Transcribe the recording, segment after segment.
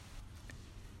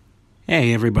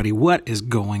Hey everybody, what is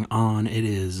going on? It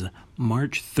is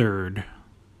March 3rd.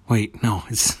 Wait, no,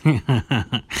 it's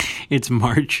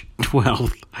March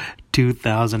 12th,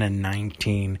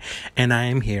 2019, and I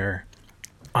am here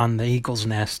on the Eagle's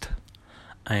Nest.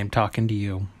 I am talking to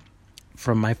you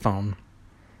from my phone.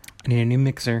 I need a new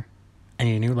mixer. I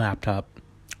need a new laptop.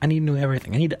 I need new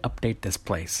everything. I need to update this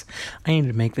place. I need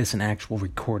to make this an actual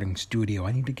recording studio.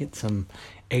 I need to get some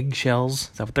eggshells.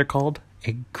 Is that what they're called?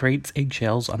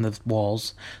 Eggshells on the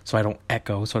walls so I don't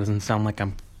echo, so it doesn't sound like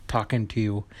I'm talking to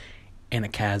you in a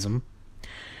chasm.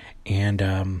 And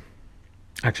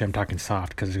actually I'm talking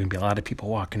soft because there's going to be a lot of people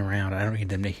walking around. I don't need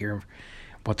them to hear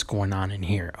what's going on in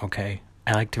here, okay?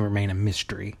 I like to remain a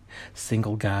mystery.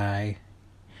 Single guy.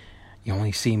 You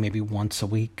only see maybe once a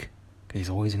week because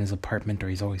he's always in his apartment or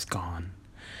he's always gone.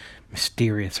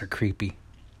 Mysterious or creepy.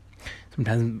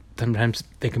 Sometimes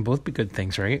they can both be good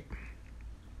things, right?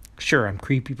 Sure, I'm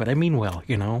creepy, but I mean well,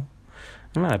 you know?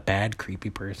 I'm not a bad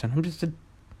creepy person.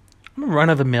 I'm a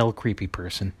run-of-the-mill creepy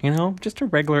person, you know? Just a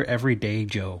regular, everyday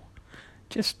Joe.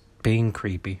 Just being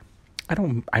creepy. I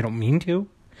don't mean to,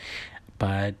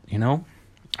 but, you know,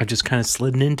 I've just kind of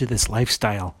slid into this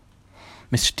lifestyle.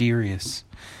 Mysterious.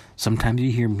 Sometimes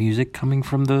you hear music coming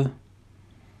from the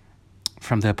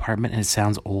apartment and it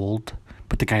sounds old,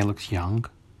 but the guy looks young.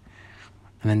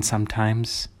 And then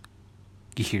sometimes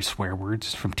you hear swear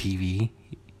words from TV.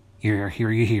 You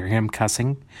hear him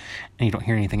cussing, and you don't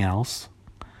hear anything else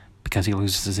because he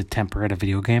loses his temper at a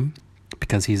video game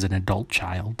because he's an adult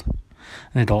child,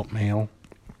 an adult male.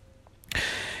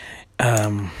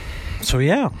 So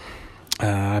yeah,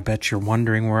 I bet you're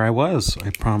wondering where I was. I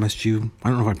don't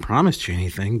know if I promised you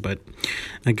anything, but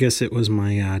I guess it was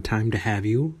my time to have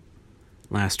you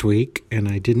last week, and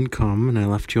I didn't come, and I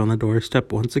left you on the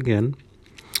doorstep once again.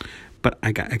 But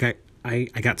I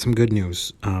got some good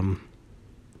news. Hold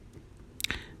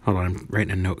on, I'm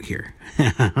writing a note here.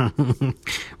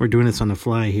 We're doing this on the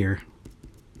fly here.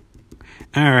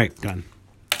 All right, done.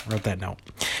 Wrote that note.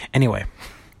 Anyway,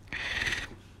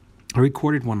 I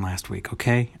recorded one last week,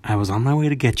 okay? I was on my way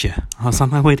to get you.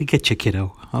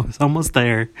 Kiddo. I was almost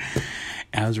there.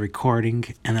 I was recording,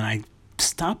 and then I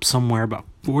stopped somewhere about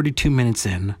 42 minutes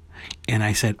in, and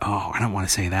I said, I don't want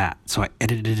to say that. So I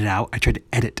edited it out. I tried to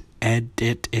edit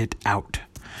it out.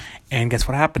 And guess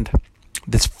what happened?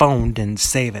 This phone didn't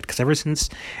save it. Because ever since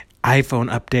iPhone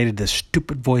updated this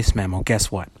stupid voice memo,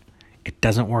 guess what? It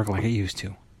doesn't work like it used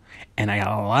to. And I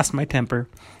lost my temper.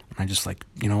 And I just like,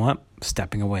 you know what?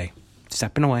 Stepping away.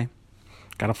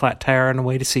 Got a flat tire on the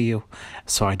way to see you.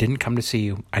 So I didn't come to see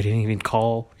you. I didn't even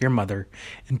call your mother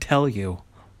and tell you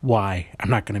why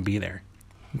I'm not going to be there.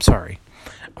 I'm sorry.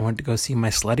 I went to go see my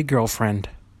slutty girlfriend.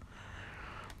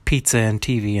 Pizza and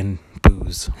TV and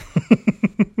booze.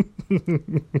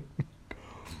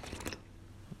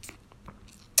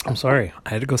 I'm sorry. I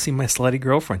had to go see my slutty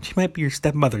girlfriend. She might be your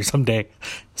stepmother someday.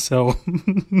 So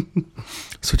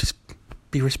just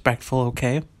be respectful,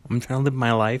 okay? I'm trying to live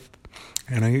my life.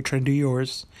 I know you're trying to do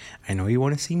yours. I know you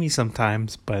want to see me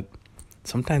sometimes, but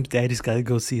sometimes daddy's got to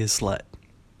go see his slut.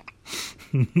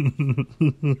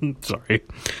 Sorry.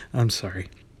 I'm sorry.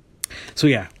 So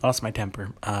yeah, lost my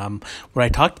temper. What I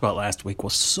talked about last week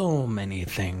was so many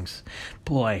things.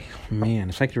 Boy, man,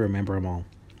 if I could remember them all.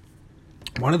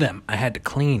 One of them I had to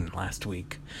clean last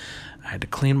week. I had to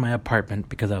clean my apartment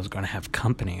because I was going to have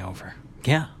company over.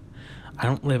 Yeah, I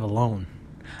don't live alone.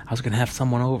 I was going to have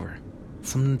someone over.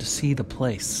 Someone to see the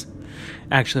place.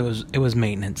 Actually, it was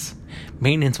maintenance.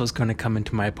 Maintenance was going to come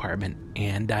into my apartment,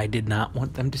 and I did not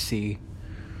want them to see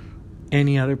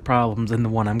any other problems than the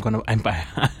one I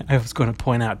was going to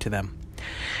point out to them.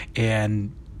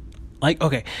 And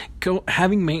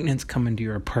having maintenance come into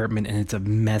your apartment and it's a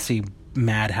messy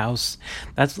madhouse,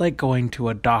 that's like going to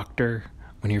a doctor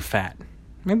when you're fat.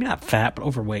 Maybe not fat, but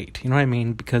overweight. You know what I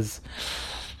mean? Because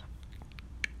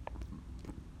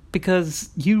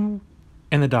you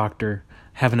and the doctor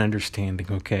have an understanding,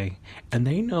 okay? And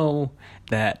they know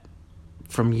that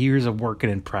from years of working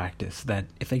in practice, that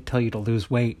if they tell you to lose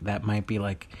weight, that might be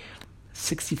like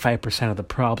 65% of the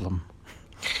problem.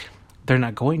 They're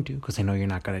not going to, because they know you're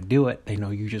not going to do it. They know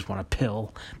you just want a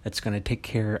pill that's going to take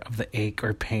care of the ache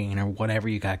or pain or whatever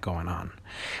you got going on.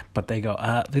 But they go,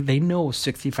 they know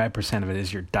 65% of it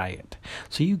is your diet.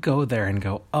 So you go there and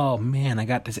go, oh man, I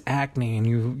got this acne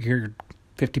and you're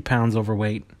 50 pounds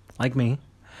overweight, like me.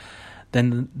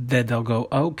 Then they'll go,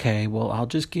 okay, well, I'll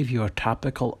just give you a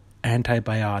topical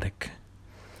antibiotic.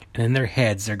 And in their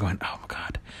heads, they're going, oh my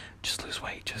God, just lose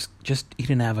weight. Just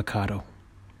eat an avocado.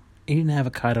 Eat an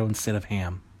avocado instead of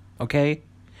ham. Okay?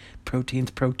 Protein's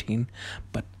protein,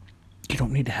 but you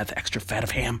don't need to have the extra fat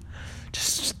of ham.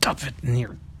 Just stuff it in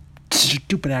your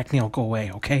stupid acne will go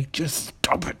away, okay? Just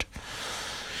stop it.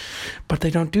 But they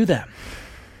don't do that.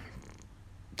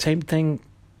 Same thing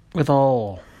with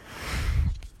all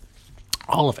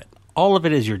of it. All of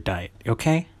it is your diet,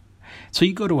 okay? So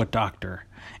you go to a doctor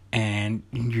and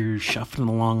you're shuffling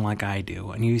along like I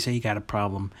do, and you say you got a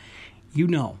problem,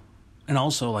 And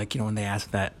also, when they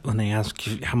ask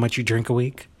you how much you drink a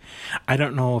week, I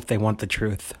don't know if they want the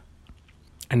truth.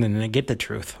 And then they get the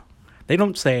truth. They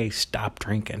don't say stop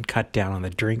drinking, cut down on the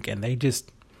drinking. They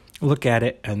just look at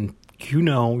it and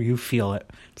you feel it.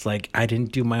 It's like, I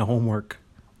didn't do my homework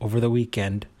over the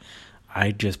weekend.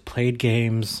 I just played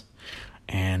games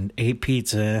and ate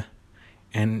pizza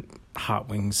and hot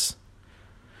wings.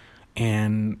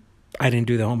 And I didn't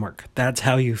do the homework. That's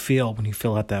how you feel when you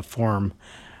fill out that form.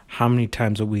 How many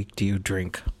times a week do you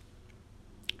drink?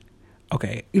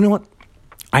 Okay, you know what?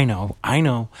 I know.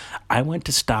 I went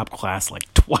to stop class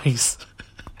twice.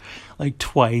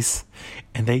 Twice.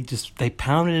 And they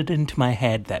pounded it into my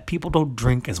head that people don't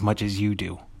drink as much as you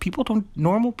do.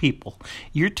 Normal people.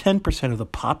 You're 10% of the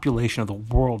population of the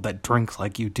world that drinks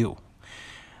like you do.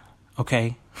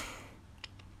 Okay?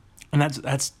 And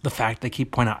that's the fact they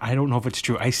keep pointing out. I don't know if it's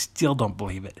true. I still don't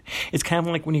believe it. It's kind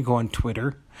of like when you go on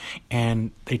Twitter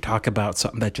and they talk about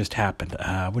something that just happened.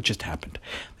 What just happened?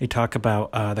 They talk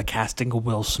about the casting of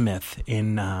Will Smith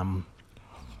in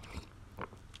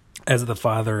as the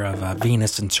father of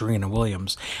Venus and Serena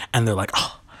Williams, and they're like,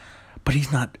 oh, but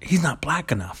he's not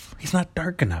black enough. He's not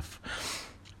dark enough.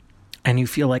 And you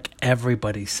feel like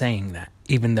everybody's saying that,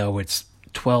 even though it's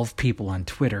 12 people on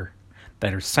Twitter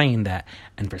that are saying that.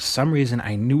 And for some reason,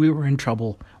 I knew we were in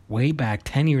trouble way back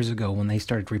 10 years ago when they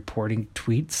started reporting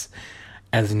tweets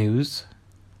as news.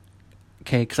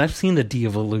 Okay, because I've seen the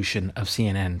de-evolution of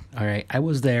CNN, all right? I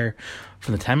was there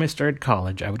from the time I started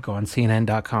college. I would go on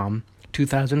CNN.com,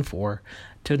 2004,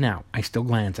 to now. I still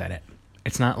glance at it.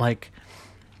 It's not like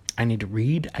I need to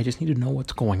read. I just need to know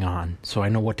what's going on so I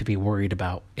know what to be worried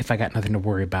about if I got nothing to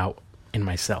worry about in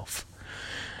myself.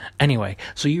 Anyway,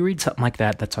 so you read something like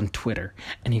that's on Twitter,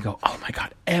 and you go, oh my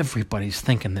God, everybody's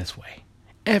thinking this way.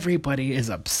 Everybody is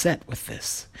upset with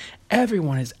this.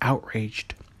 Everyone is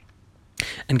outraged.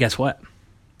 And guess what?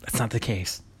 That's not the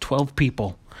case. 12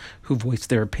 people who voiced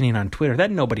their opinion on Twitter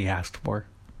that nobody asked for.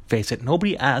 Face it,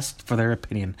 nobody asked for their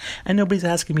opinion. And nobody's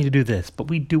asking me to do this. But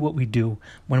we do what we do,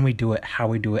 when we do it, how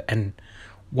we do it, and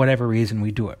whatever reason we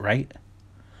do it, right?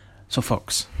 So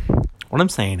folks, what I'm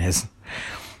saying is,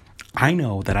 I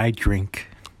know that I drink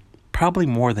probably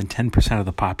more than 10% of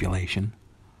the population.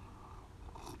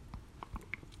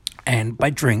 And by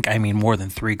drink, I mean more than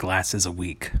 3 glasses a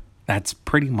week. That's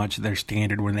pretty much their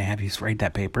standard when they have you write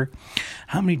that paper.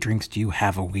 How many drinks do you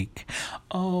have a week?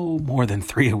 Oh, more than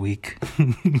 3 a week.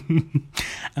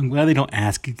 I'm glad they don't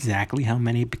ask exactly how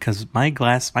many, because my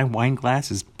wine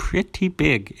glass is pretty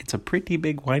big. It's a pretty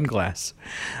big wine glass.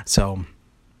 So,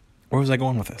 where was I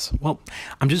going with this? Well,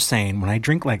 I'm just saying, when I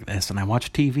drink like this and I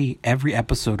watch TV, every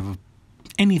episode of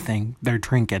anything, they're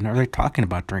drinking or they're talking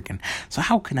about drinking. So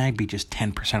how can I be just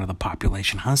 10% of the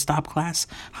population? Huh? Stop class?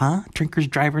 Huh? Drinkers,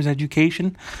 drivers,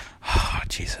 education? Oh,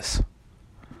 Jesus.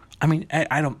 I mean,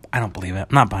 I don't believe it.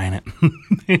 I'm not buying it.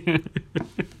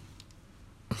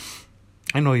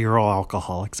 I know you're all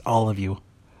alcoholics, all of you.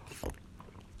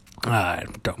 I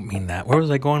don't mean that. Where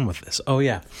was I going with this? Oh,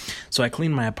 yeah. So I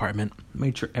cleaned my apartment,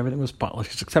 made sure everything was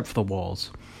spotless except for the walls.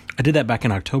 I did that back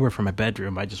in October for my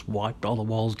bedroom. I just wiped all the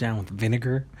walls down with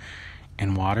vinegar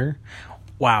and water.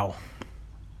 Wow.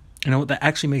 You know, that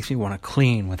actually makes me want to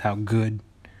clean with how good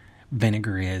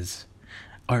vinegar is.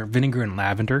 Or vinegar and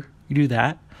lavender. You do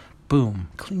that, boom,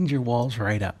 cleans your walls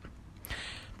right up.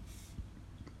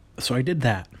 So I did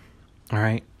that. All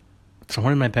right. So I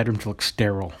wanted my bedroom to look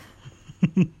sterile.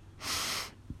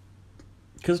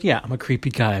 Because, yeah, I'm a creepy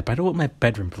guy, but I don't want my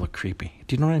bedroom to look creepy.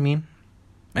 Do you know what I mean?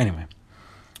 Anyway,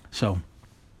 so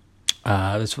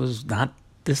this was not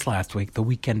this last week, the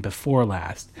weekend before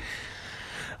last.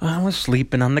 I was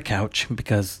sleeping on the couch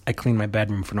because I cleaned my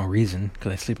bedroom for no reason,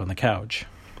 because I sleep on the couch.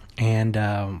 And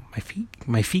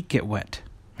my feet get wet.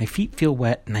 My feet feel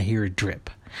wet, and I hear a drip.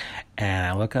 And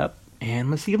I look up, and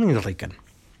my ceiling is leaking.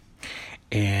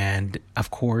 And, of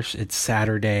course, it's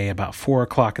Saturday about 4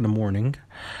 o'clock in the morning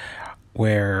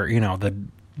where, you know, the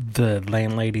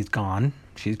landlady's gone.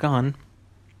 She's gone.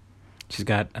 She's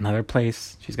got another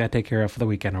place she's got to take care of for the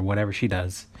weekend or whatever she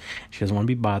does. She doesn't want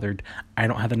to be bothered. I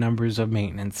don't have the numbers of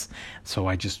maintenance, so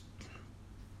I just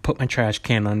put my trash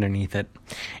can underneath it.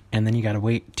 And then you got to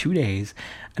wait 2 days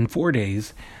and 4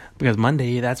 days because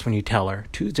Monday, that's when you tell her.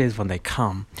 Tuesday is when they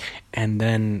come. And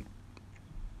then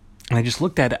And I just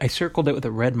looked at it. I circled it with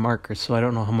a red marker, so I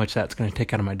don't know how much that's going to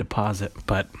take out of my deposit,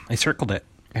 but I circled it.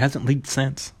 It hasn't leaked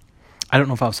since. I don't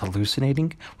know if I was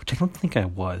hallucinating, which I don't think I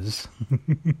was.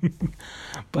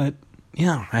 But,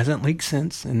 yeah, it hasn't leaked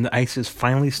since, and the ice is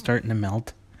finally starting to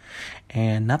melt,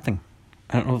 and nothing.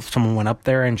 I don't know if someone went up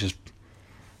there and just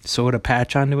sewed a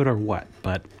patch onto it or what,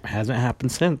 but it hasn't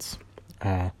happened since.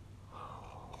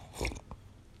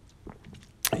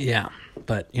 Yeah,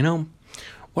 but,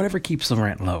 whatever keeps the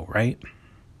rent low, right?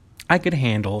 I could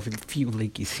handle a few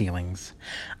leaky ceilings.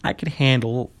 I could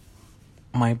handle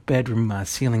my bedroom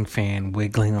ceiling fan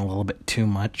wiggling a little bit too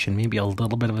much and maybe a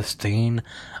little bit of a stain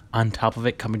on top of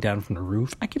it coming down from the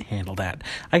roof. I can handle that.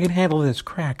 I can handle this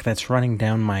crack that's running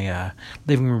down my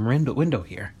living room window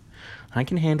here. I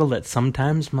can handle that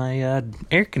sometimes my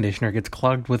air conditioner gets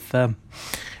clogged with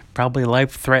probably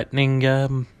life-threatening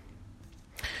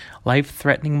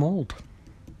mold.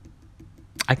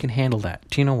 I can handle that.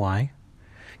 Do you know why?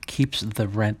 Keeps the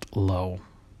rent low.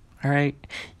 All right?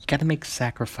 You got to make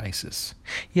sacrifices.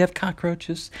 You have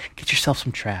cockroaches? Get yourself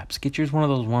some traps. Get yours one of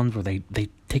those ones where they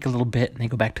take a little bit and they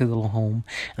go back to the little home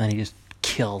and then he just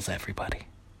kills everybody.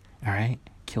 All right?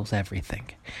 Kills everything.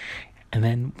 And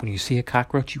then when you see a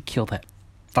cockroach, you kill that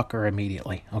fucker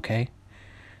immediately, okay?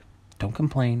 Don't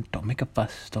complain. Don't make a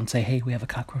fuss. Don't say, hey, we have a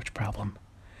cockroach problem.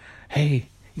 Hey,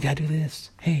 you gotta do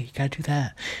this. Hey, you gotta do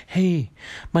that. Hey,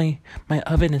 my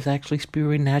oven is actually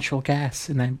spewing natural gas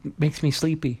and that makes me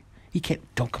sleepy.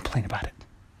 Don't complain about it.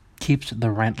 Keeps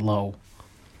the rent low.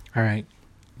 All right?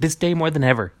 This day more than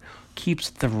ever keeps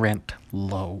the rent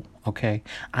low, okay?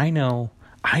 I know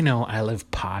I live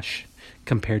posh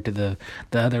compared to the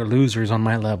other losers on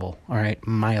my level, all right?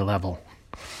 My level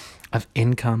of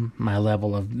income, my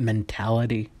level of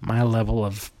mentality, my level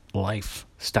of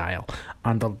lifestyle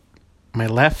on my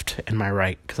left and my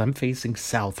right, because I'm facing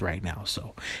south right now.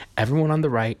 So everyone on the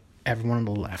right, everyone on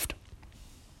the left,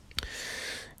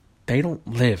 they don't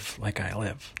live like I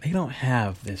live. They don't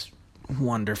have this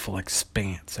wonderful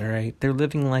expanse, all right? They're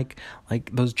living like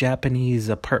those Japanese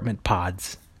apartment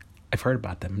pods. I've heard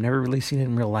about them. Never really seen it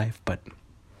in real life, but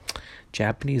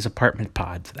Japanese apartment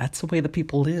pods. That's the way the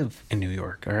people live in New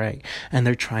York, all right? And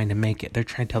they're trying to make it. They're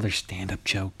trying to tell their stand-up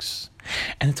jokes.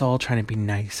 And it's all trying to be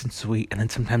nice and sweet. And then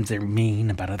sometimes they're mean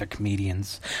about other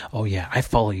comedians. Oh, yeah, I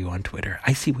follow you on Twitter.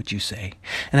 I see what you say.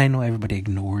 And I know everybody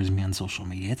ignores me on social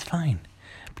media. It's fine.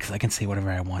 Because I can say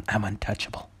whatever I want. I'm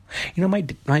untouchable.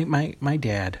 My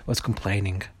dad was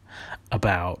complaining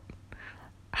about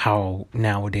how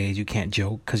nowadays you can't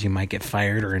joke because you might get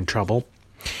fired or in trouble.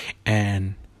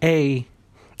 And A,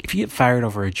 if you get fired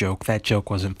over a joke, that joke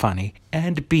wasn't funny.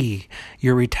 And B,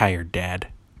 you're retired, Dad.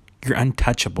 You're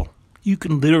untouchable. You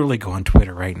can literally go on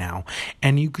Twitter right now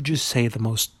and you could just say the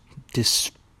most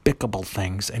despicable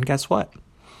things. And guess what?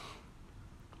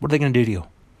 What are they going to do to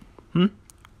you?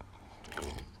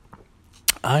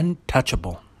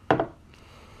 Untouchable.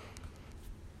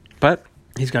 But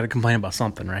he's got to complain about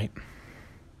something, right?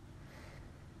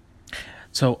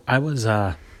 So I was,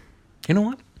 you know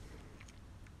what?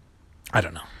 I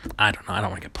don't know. I don't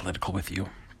want to get political with you.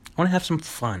 I want to have some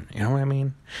fun. You know what I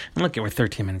mean? And look, we're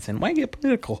 13 minutes in. Why get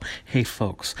political? Hey,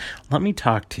 folks, let me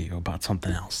talk to you about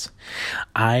something else.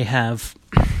 I have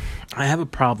a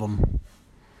problem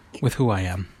with who I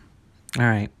am. All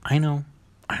right. I know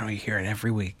you hear it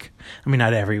every week. I mean,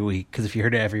 not every week, because if you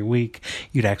heard it every week,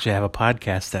 you'd actually have a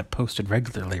podcast that posted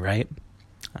regularly, right?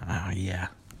 Yeah.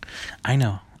 I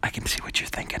know. I can see what you're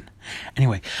thinking.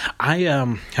 Anyway, I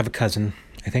have a cousin.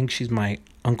 I think she's my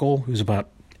uncle, who's about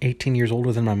 18 years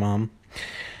older than my mom.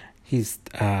 He's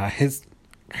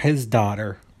his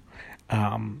daughter.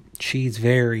 She's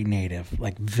very native,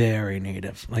 like very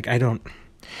native. Like I don't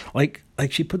like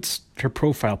she puts her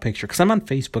profile picture, because I'm on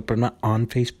Facebook, but I'm not on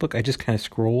Facebook. I just kind of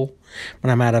scroll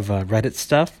when I'm out of Reddit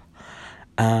stuff.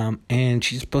 And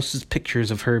she just posts pictures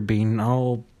of her being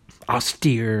all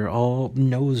austere, all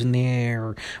nose in the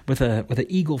air, with a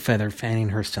eagle feather fanning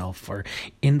herself, or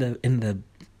in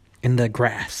the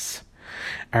grass.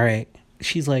 All right,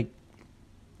 she's like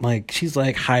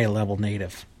high level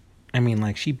native. I mean,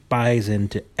 like, she buys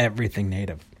into everything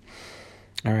native.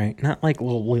 All right, not like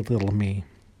little me.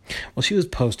 Well, she was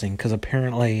posting because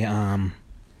apparently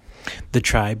the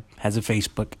tribe has a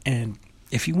Facebook, and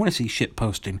if you want to see shit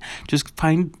posting, just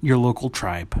find your local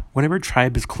tribe, whatever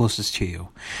tribe is closest to you,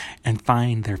 and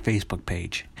find their Facebook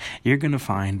page. You're going to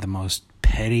find the most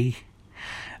petty,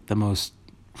 the most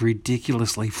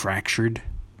ridiculously fractured,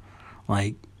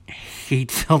 like,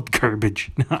 hate-filled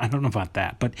garbage. I don't know about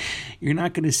that, but you're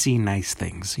not going to see nice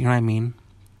things. You know what I mean?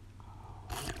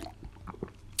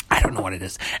 I don't know what it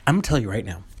is. I'm going to tell you right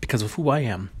now, because of who I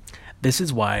am, this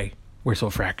is why we're so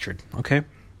fractured, okay?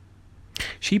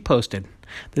 She posted,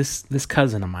 this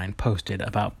cousin of mine posted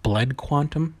about blood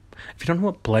quantum. If you don't know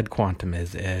what blood quantum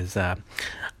is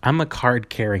I'm a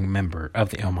card-carrying member of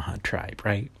the Omaha tribe,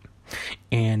 right?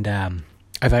 And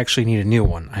I've actually need a new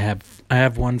one. I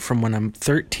have one from when I'm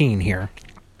 13 here.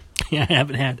 I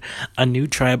haven't had a new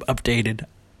tribe updated.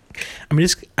 I mean,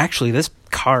 this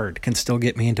card can still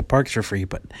get me into parks for free,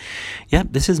 but yeah,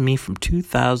 this is me from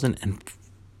 2000 and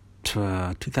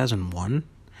 2001.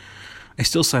 I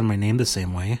still sign my name the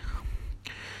same way.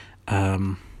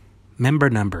 Member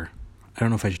number. I don't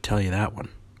know if I should tell you that one.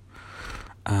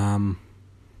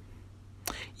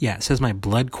 Yeah, it says my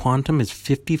blood quantum is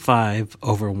 55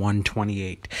 over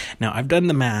 128. Now, I've done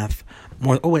the math.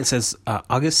 It says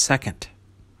August 2nd.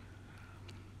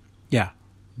 Yeah.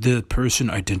 The person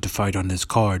identified on this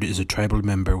card is a tribal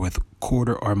member with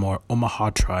quarter or more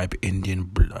Omaha tribe Indian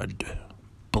blood.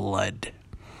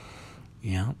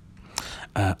 Yeah.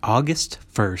 August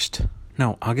 2nd.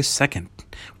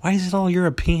 Why is it all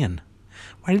European?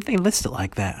 Why did they list it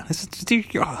like that?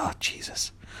 Oh,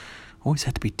 Jesus. Always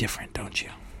have to be different, don't you?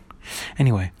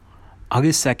 Anyway,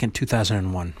 August 2nd,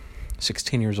 2001.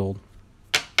 16 years old.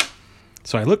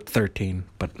 So I looked 13,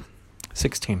 but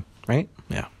 16, right?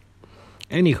 Yeah.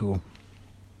 Anywho.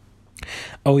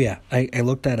 Oh, yeah. I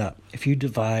looked that up. If you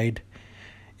divide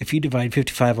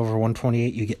 55 over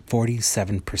 128, you get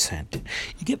 47%.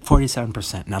 You get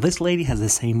 47%. Now, this lady has the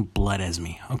same blood as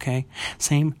me, okay?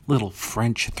 Same little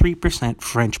 3%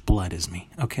 French blood as me,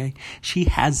 okay? She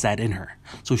has that in her.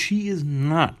 So she is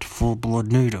not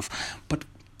full-blood native. But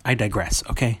I digress,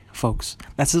 okay, folks?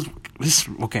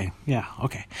 Okay. Yeah,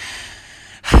 okay.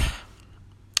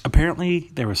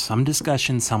 Apparently, there was some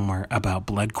discussion somewhere about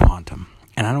blood quantum.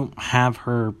 And I don't have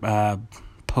her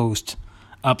post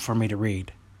up for me to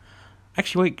read.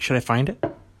 Actually, wait, should I find it?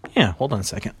 Yeah, hold on a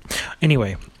second.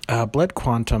 Anyway, blood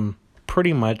quantum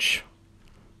pretty much...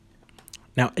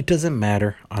 Now, it doesn't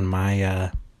matter on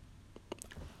my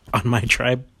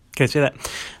tribe. Can I say that?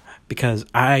 Because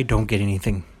I don't get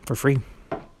anything for free.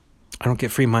 I don't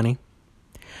get free money.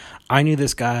 I knew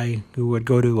this guy who would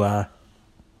go to...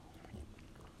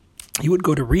 He would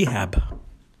go to rehab.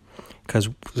 Because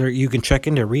you can check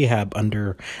into rehab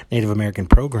under Native American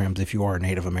programs if you are a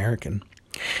Native American.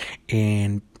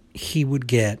 And he would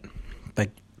get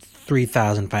like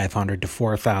 $3,500 to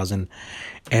 $4,000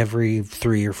 every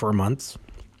 3 or 4 months.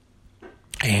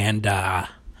 And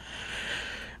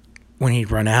when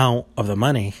he'd run out of the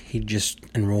money, he'd just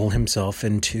enroll himself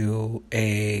into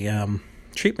a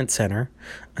treatment center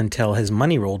until his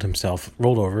money rolled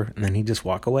over, and then he'd just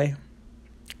walk away.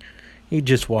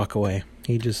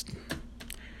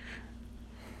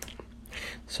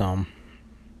 So...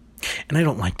 And I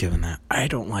don't like doing that. I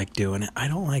don't like doing it.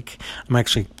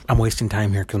 I'm wasting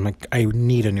time here because I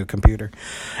need a new computer.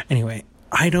 Anyway,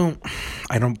 I don't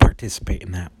participate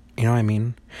in that. You know what I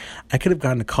mean? I could have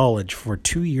gone to college for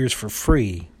 2 years for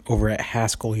free over at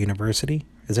Haskell University.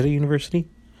 Is it a university?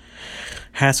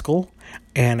 Haskell.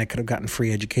 And I could have gotten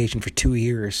free education for 2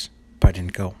 years, but I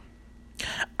didn't go.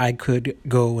 I could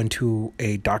go into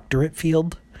a doctorate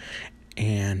field,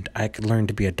 and I could learn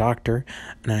to be a doctor,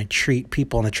 and I'd treat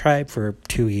people in the tribe for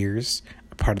 2 years,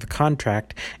 part of the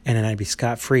contract, and then I'd be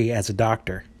scot-free as a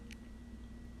doctor.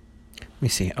 Let me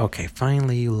see. Okay,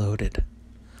 finally you loaded.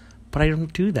 But I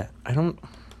don't do that. I don't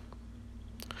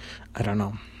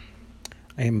know.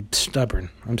 I am stubborn.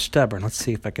 Let's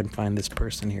see if I can find this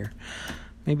person here.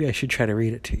 Maybe I should try to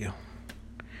read it to you.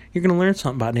 You're going to learn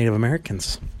something about Native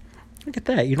Americans. Look at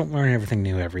that. You don't learn everything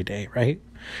new every day, right?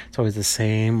 It's always the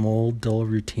same old dull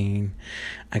routine.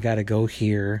 I got to go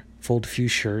here, fold a few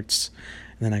shirts,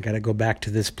 and then I got to go back to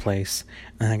this place,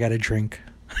 and then I got to drink.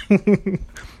 I mean,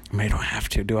 I don't have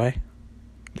to, do I?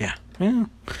 Yeah. Well,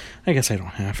 I guess I don't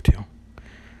have to.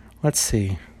 Let's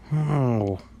see.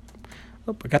 Oh,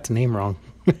 I got the name wrong.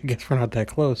 I guess we're not that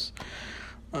close.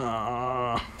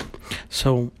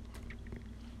 So,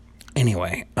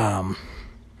 anyway,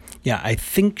 yeah, I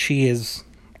think she is...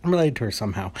 I'm related to her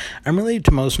somehow. I'm related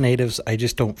to most natives. I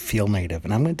just don't feel native.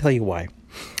 And I'm going to tell you why.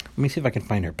 Let me see if I can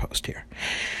find her post here.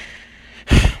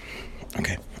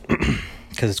 Okay.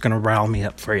 Because it's going to rile me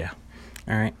up for you.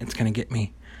 All right. It's going to get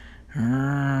me.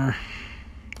 Come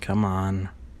on.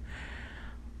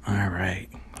 All right.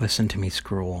 Listen to me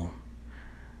scroll.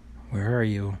 Where are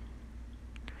you?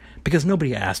 Because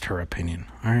nobody asked her opinion.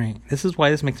 All right. This is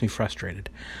why this makes me frustrated.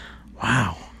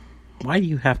 Wow. Why do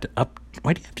you have to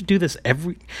do this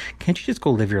can't you just go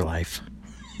live your life?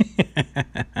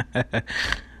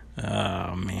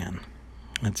 Oh, man.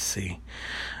 Let's see.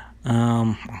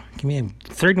 Give me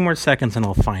 30 more seconds and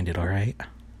I'll find it, all right?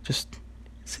 Just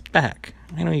sit back.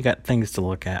 I know you got things to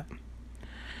look at.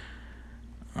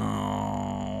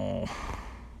 Oh.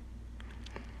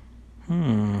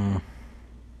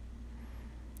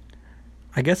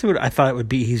 I guess I thought it would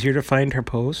be easier to find her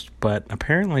post, but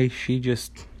apparently she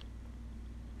just...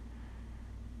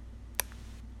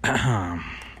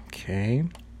 Okay.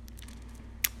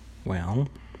 Well.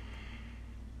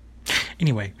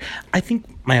 Anyway, I think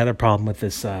my other problem with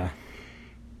this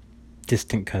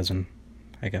distant cousin,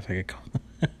 I guess I could call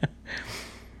it,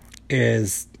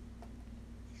 is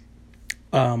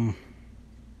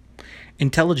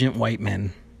intelligent white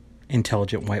men,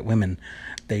 intelligent white women,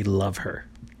 they love her.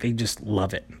 They just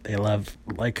love it. They love,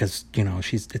 like, because, you know,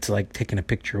 it's like taking a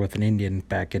picture with an Indian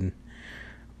back in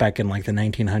like the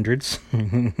 1900s.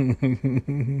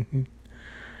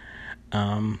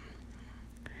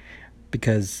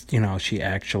 Because, you know, she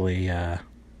actually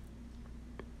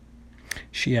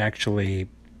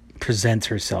presents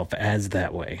herself as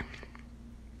that way.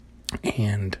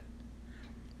 And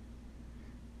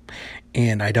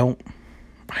I don't.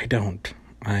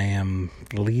 I am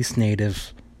the least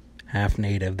native, half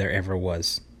native there ever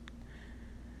was.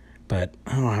 But,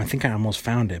 I think I almost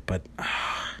found it, but...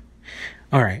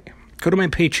 All right, go to my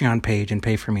Patreon page and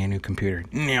pay for me a new computer.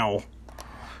 No.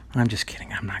 I'm just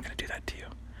kidding. I'm not going to do that to you.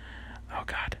 Oh,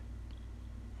 God.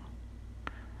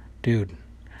 Dude,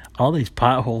 all these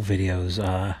pothole videos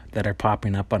that are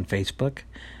popping up on Facebook,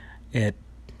 it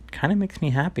kind of makes me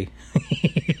happy.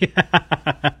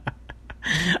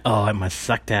 Oh, it must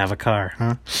suck to have a car,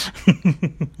 huh?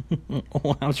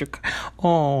 Oh, how's your car?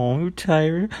 Oh, you're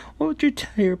tired. Oh, your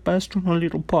tire bust on a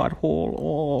little pothole.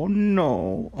 Oh,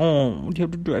 no. Oh, do you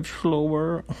have to drive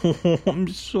slower? Oh, I'm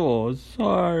so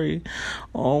sorry.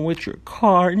 Oh, with your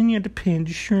car, and then you have to pay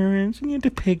insurance, and you have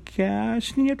to pay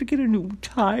gas, and you have to get a new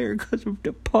tire because of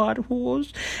the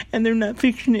potholes, and they're not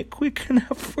fixing it quick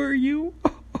enough for you.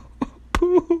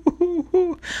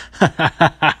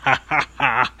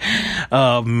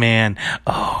 Oh, man.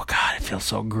 Oh, God, it feels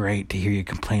so great to hear you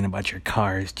complain about your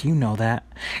cars. Do you know that?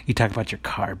 You talk about your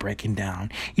car breaking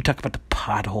down. You talk about the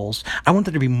potholes. I want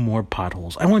there to be more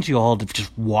potholes. I want you all to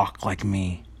just walk like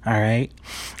me. All right?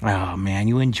 Oh, man,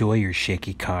 you enjoy your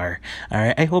shaky car. All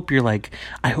right? I hope you're like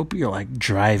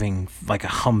driving like a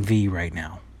Humvee right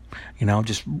now. You know,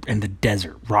 just in the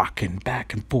desert, rocking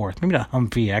back and forth. Maybe not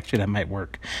Humvee. Actually, that might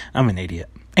work. I'm an idiot.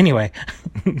 Anyway.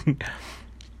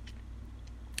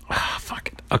 Fuck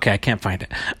it. Okay, I can't find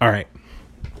it. All right.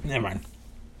 Never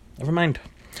mind.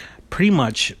 Pretty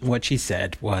much what she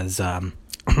said was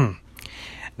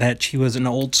that she was an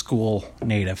old school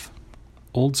native.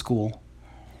 Old school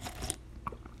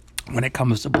when it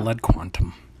comes to blood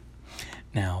quantum.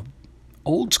 Now,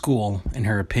 old school, in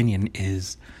her opinion,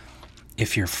 is...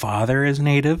 if your father is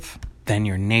native, then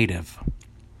you're native.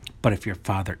 But if your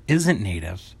father isn't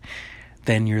native,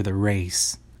 then you're the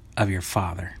race of your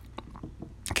father.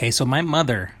 Okay, so my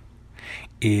mother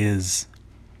is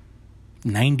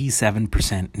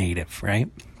 97% native, right?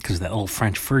 Because that little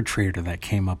French fur trader that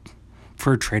came up,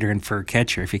 fur trader and fur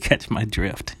catcher, if you catch my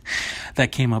drift,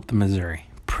 that came up the Missouri.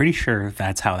 Pretty sure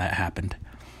that's how that happened.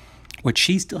 Which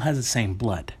she still has the same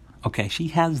blood. Okay, she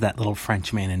has that little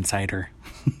Frenchman inside her.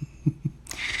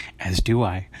 As do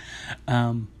I.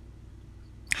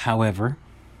 However,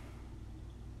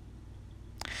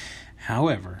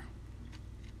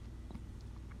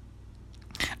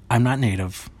 I'm not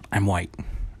native. I'm white.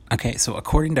 Okay, so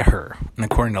according to her, and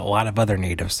according to a lot of other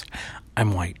natives,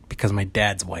 I'm white because my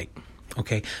dad's white.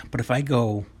 Okay, but if I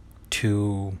go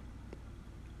to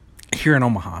here in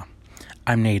Omaha,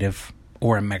 I'm native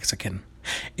or I'm Mexican.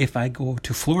 If I go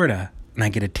to Florida and I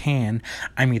get a tan,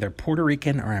 I'm either Puerto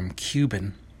Rican or I'm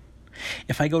Cuban.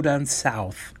 If I go down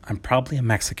south, I'm probably a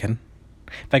Mexican.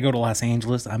 If I go to Los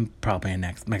Angeles, I'm probably a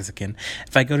Mexican.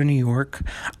 If I go to New York,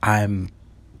 I'm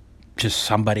just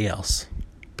somebody else.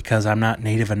 Because I'm not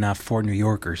native enough for New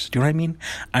Yorkers. Do you know what I mean?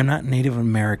 I'm not Native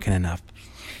American enough.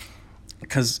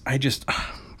 Because I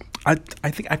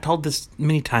think I told this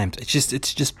many times.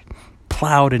 It's just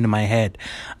plowed into my head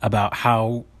about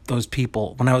how those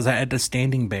people, when I was at the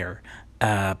Standing Bear,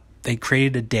 they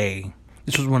created a day.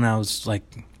 This was when I was like,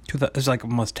 it was like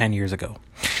almost 10 years ago.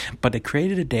 But they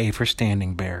created a day for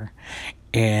Standing Bear.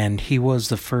 And he was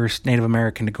the first Native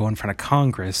American to go in front of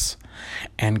Congress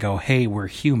and go, hey, we're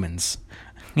humans.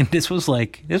 And this was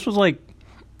like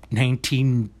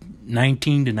 1919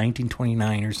 to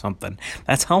 1929 or something.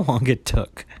 That's how long it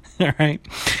took. All right.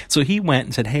 So he went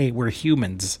and said, hey, we're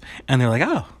humans. And they're like,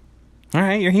 oh, all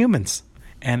right, you're humans.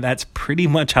 And that's pretty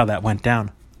much how that went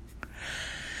down.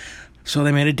 So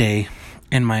they made a day.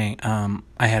 And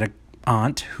I had an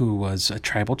aunt who was a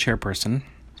tribal chairperson.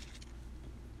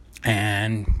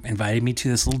 and invited me to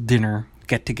this little dinner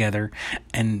get-together,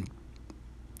 and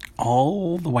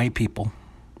all the white people,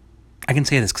 I can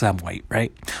say this because I'm white,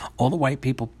 right? All the white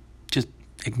people just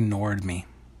ignored me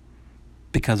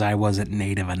because I wasn't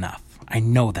native enough. I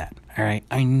know that, all right?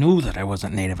 I knew that I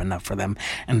wasn't native enough for them,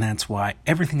 and that's why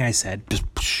everything I said, just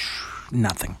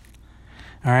nothing,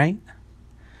 all right?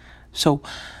 So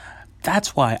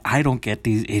that's why I don't get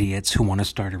these idiots who want to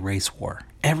start a race war.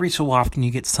 Every so often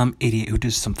you get some idiot who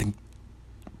does something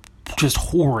just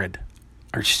horrid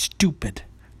or stupid,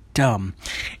 dumb,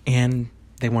 and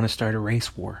they want to start a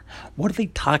race war. What are they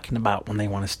talking about when they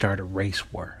want to start a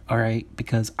race war? All right?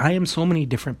 Because I am so many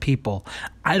different people,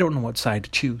 I don't know what side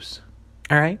to choose.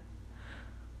 All right?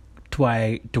 Do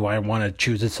I want to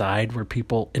choose a side where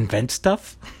people invent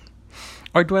stuff?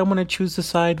 Or do I want to choose a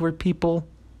side where people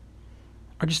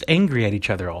are just angry at each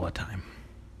other all the time?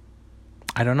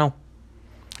 I don't know.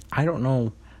 I don't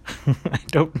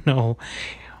know.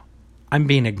 I'm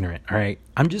being ignorant, all right?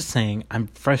 I'm just saying I'm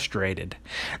frustrated.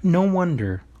 No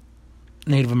wonder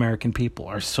Native American people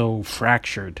are so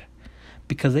fractured,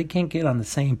 because they can't get on the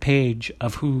same page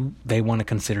of who they want to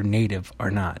consider native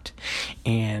or not.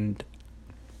 And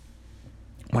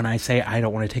when I say I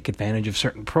don't want to take advantage of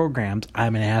certain programs,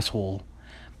 I'm an asshole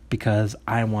because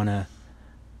I want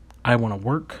to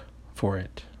work for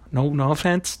it. No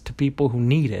offense to people who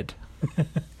need it,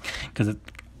 because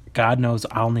God knows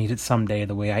I'll need it someday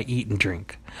the way I eat and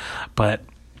drink. But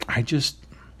I just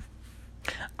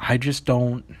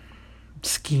don't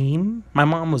scheme. My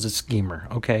mom was a schemer,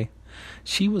 okay?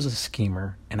 She was a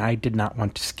schemer, and I did not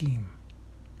want to scheme.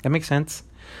 That makes sense?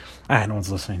 No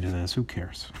one's listening to this. Who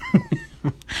cares?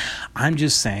 I'm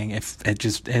just saying, if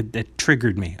it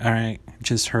triggered me, all right?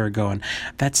 Just her going,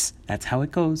 that's how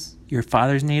it goes. Your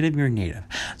father's native, you're native.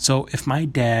 So if my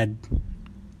dad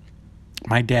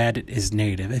is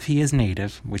native, if he is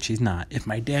native, which he's not, if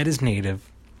my dad is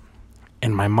native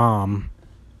and my mom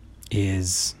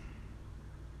is,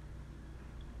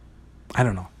 I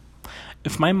don't know,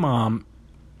 if my mom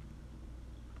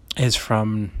is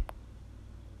from,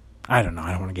 I don't know,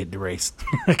 I don't want to get erased.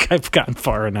 Like, I've gotten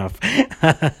far enough.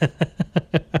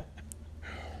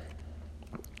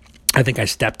 I think I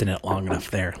stepped in it long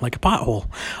enough there. Like a pothole.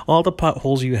 All the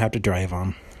potholes you have to drive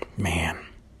on. Man.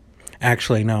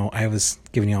 Actually, no, I was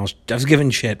giving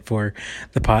shit for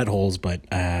the potholes, but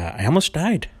I almost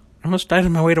died. I almost died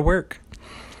on my way to work.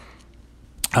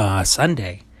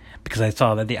 Sunday, because I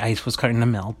saw that the ice was starting to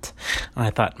melt. And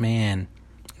I thought, man,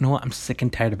 you know what? I'm sick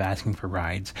and tired of asking for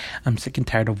rides. I'm sick and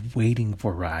tired of waiting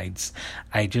for rides.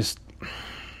 I just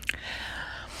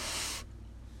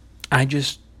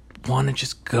want to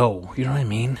just go. You know what I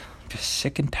mean? Just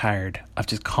sick and tired of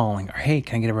just calling, or hey,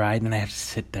 can I get a ride? And then I have to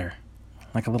sit there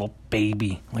like a little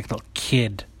baby, like a little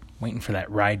kid, waiting for that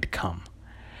ride to come.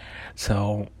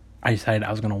 So I decided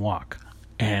I was going to walk.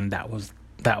 And that was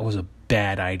a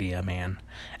bad idea, man.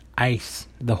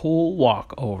 The whole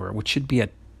walk over, which should be a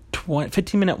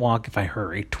 15-minute walk if I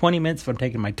hurry, 20 minutes if I'm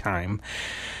taking my time,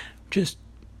 just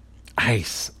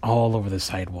ice all over the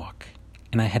sidewalk.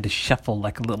 And I had to shuffle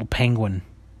like a little penguin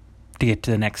to get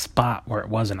to the next spot where it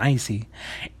wasn't icy.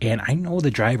 And I know the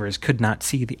drivers could not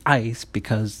see the ice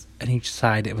because on each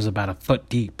side it was about a foot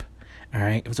deep. All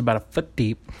right, it was about a foot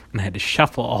deep, and I had to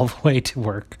shuffle all the way to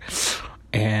work.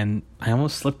 And I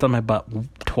almost slipped on my butt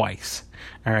twice.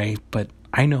 All right, but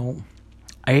I know,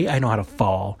 I know how to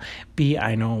fall. B,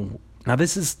 I know. Now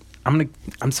this is, I'm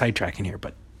sidetracking here,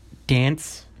 but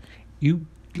dance. You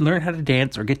learn how to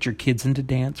dance, or get your kids into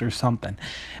dance or something,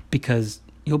 because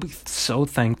you'll be so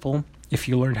thankful if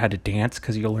you learn how to dance,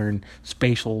 because you'll learn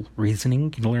spatial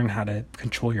reasoning. You'll learn how to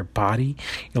control your body.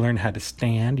 You'll learn how to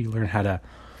stand. You learn how to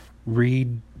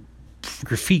read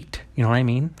your feet. You know what I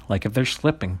mean? Like if they're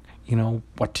slipping, you know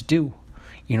what to do.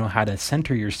 You know how to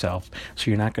center yourself so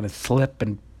you're not going to slip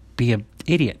and be an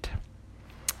idiot.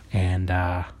 And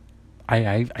I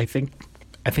think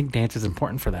dance is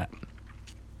important for that.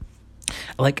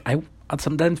 Like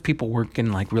sometimes people work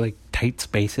in like really tight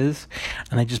spaces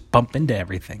and they just bump into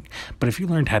everything. But if you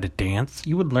learned how to dance,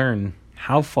 you would learn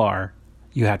how far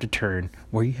you have to turn,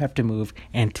 where you have to move,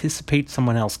 anticipate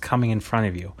someone else coming in front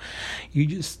of you. You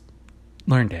just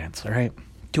learn dance, all right?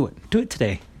 Do it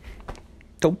today.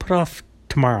 Don't put off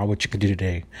tomorrow what you can do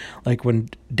today. Like when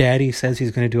Daddy says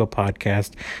he's going to do a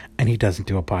podcast and he doesn't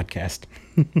do a podcast.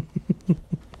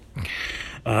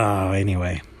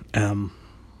 Anyway,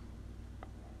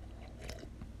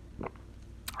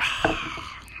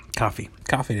 coffee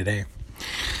today.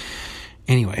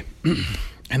 Anyway,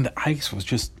 and the ice was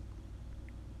just,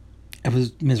 it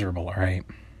was miserable, all right?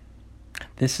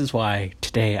 This is why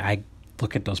today I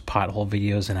look at those pothole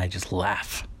videos and I just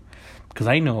laugh. Because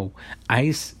I know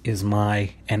ice is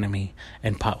my enemy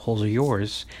and potholes are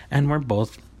yours. And we're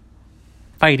both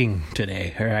fighting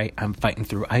today, all right? I'm fighting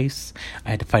through ice. I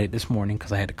had to fight it this morning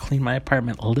because I had to clean my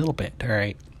apartment a little bit, all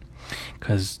right?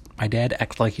 Because my dad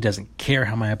acts like he doesn't care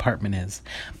how my apartment is,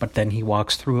 but then he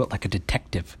walks through it like a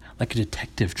detective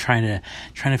trying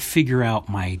to figure out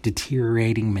my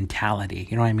deteriorating mentality.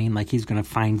 You know what I mean? Like he's going to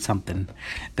find something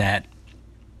that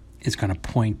is going to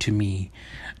point to me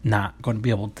not going to be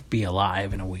able to be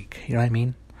alive in a week. You know what I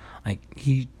mean? Like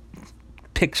he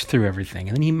picks through everything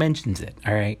and then he mentions it.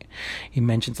 All right. He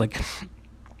mentions like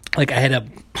I had a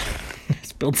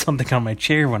spilled something on my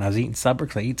chair when I was eating supper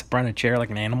because I eat supper on a chair like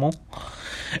an animal.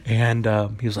 And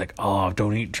he was like, "Oh,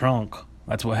 don't eat drunk.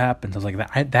 That's what happens." I was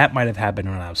like, that might have happened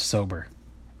when I was sober.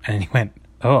 And then he went,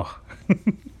 "Oh."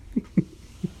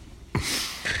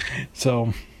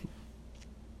 So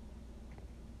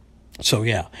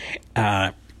yeah,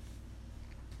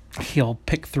 he'll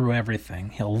pick through everything.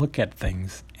 He'll look at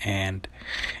things, and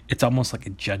it's almost like a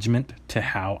judgment to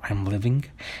how I'm living.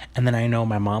 And then I know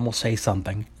my mom will say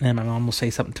something, and then my mom will say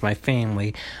something to my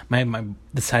family,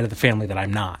 the side of the family that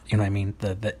I'm not. You know what I mean?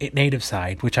 The native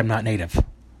side, which I'm not native.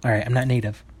 All right, I'm not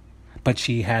native, but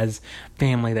she has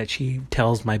family that she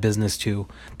tells my business to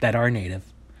that are native,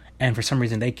 and for some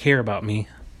reason they care about me,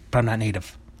 but I'm not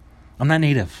native. I'm not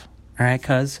native. All right,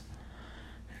 cuz.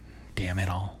 Damn it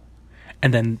all.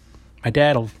 And then my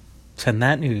dad will send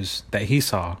that news that he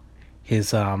saw,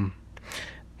 his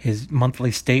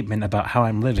monthly statement about how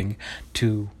I'm living,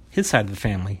 to his side of the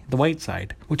family, the white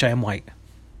side, which I am white.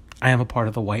 I am a part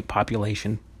of the white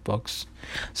population, folks.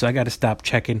 So I got to stop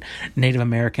checking Native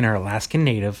American or Alaskan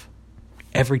Native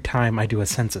every time I do a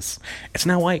census. It's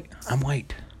not white. I'm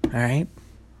white. All right?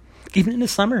 Even in the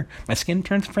summer, my skin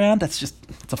turns brown. It's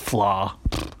a flaw.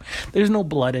 There's no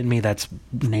blood in me that's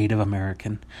Native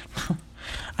American.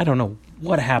 I don't know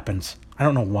what happens. I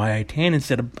don't know why I tan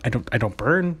instead of I don't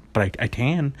burn, but I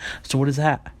tan. So what is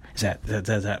that? Is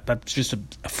that's just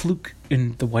a fluke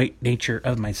in the white nature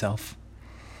of myself.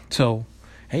 So,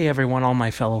 hey everyone, all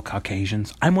my fellow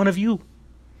Caucasians, I'm one of you.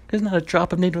 There's not a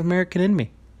drop of Native American in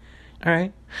me. All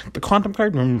right, the quantum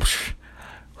card.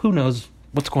 Who knows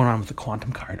what's going on with the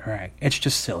quantum card? All right, it's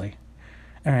just silly.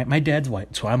 All right, my dad's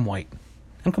white, so I'm white.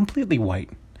 I'm completely white.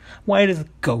 White as a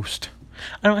ghost.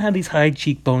 I don't have these high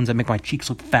cheekbones that make my cheeks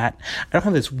look fat. I don't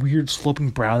have this weird sloping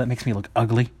brow that makes me look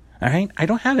ugly. All right? I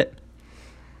don't have it.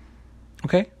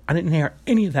 Okay? I didn't hear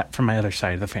any of that from my other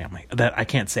side of the family. That I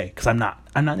can't say, because I'm not.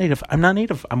 I'm not native. I'm not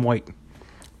native. I'm white.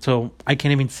 So I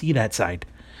can't even see that side.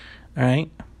 All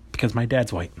right? Because my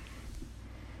dad's white.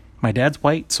 My dad's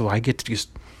white, so I get to just...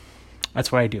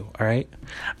 That's what I do. All right?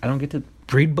 I don't get to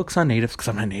read books on natives because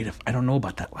I'm not native. I don't know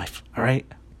about that life. All right?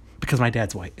 Because my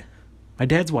dad's white. My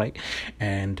dad's white,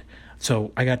 and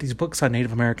so I got these books on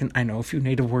Native American. I know a few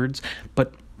native words,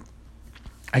 but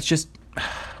it's just,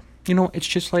 it's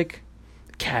just like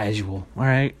casual, all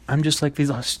right? I'm just like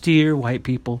these austere white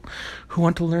people who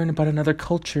want to learn about another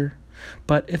culture,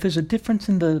 but if there's a difference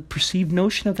in the perceived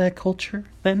notion of that culture,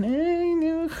 then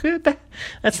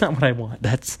that's not what I want.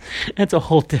 That's a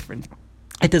whole different...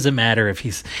 It doesn't matter if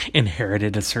he's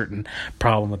inherited a certain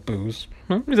problem with booze.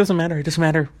 It doesn't matter. It doesn't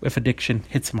matter if addiction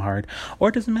hits him hard. Or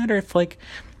it doesn't matter if,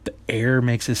 the air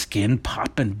makes his skin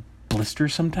pop and blister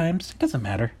sometimes. It doesn't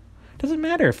matter. It doesn't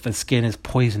matter if the skin is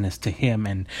poisonous to him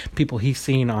and people he's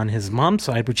seen on his mom's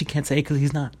side, which he can't say because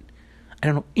he's not. I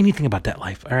don't know anything about that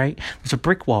life, all right? There's a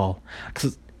brick wall.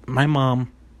 Because my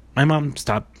mom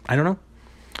stopped. I don't know.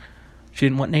 She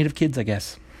didn't want native kids, I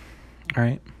guess. All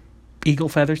right? Eagle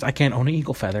feathers. I can't own an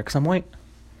eagle feather because I'm white.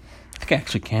 I think I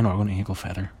actually can own an eagle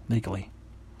feather legally.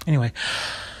 Anyway,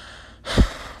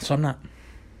 so I'm not.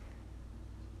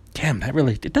 Damn,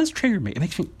 it does trigger me. It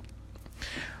makes me.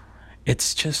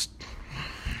 It's just.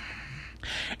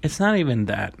 It's not even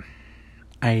that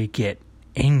I get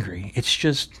angry. It's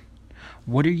just,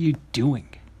 what are you doing?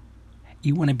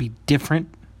 You want to be different,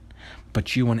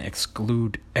 but you want to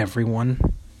exclude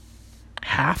everyone.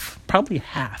 Probably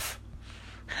half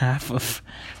of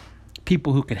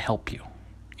people who could help you.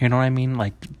 You know what I mean?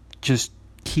 Just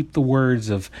keep the words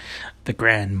of the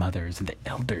grandmothers and the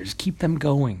elders. Keep them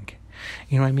going.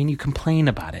 You know what I mean? You complain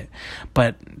about it.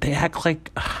 But they act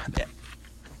like...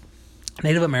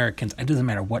 Native Americans, it doesn't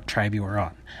matter what tribe you are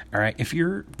on. All right? If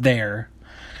you're there,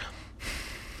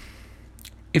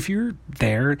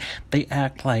 they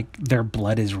act like their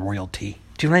blood is royalty.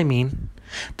 Do you know what I mean?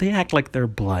 They act like their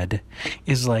blood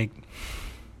is do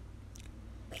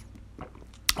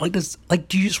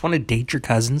you just want to date your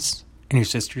cousins and your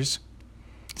sisters?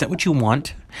 Is that what you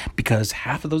want? Because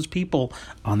half of those people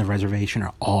on the reservation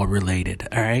are all related,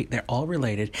 all right? They're all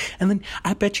related. And then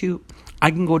I bet you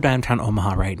I can go downtown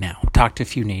Omaha right now, talk to a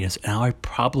few natives, and I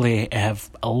probably have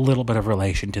a little bit of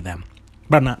relation to them.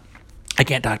 But I'm not. I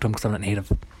can't talk to them because I'm not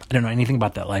native. I don't know anything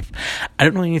about that life. I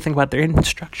don't know anything about their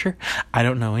infrastructure. I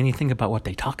don't know anything about what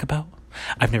they talk about.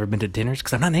 I've never been to dinners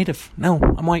because I'm not native. No,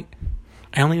 I'm white.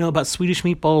 I only know about Swedish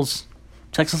meatballs,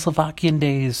 Czechoslovakian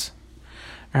days,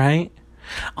 all right?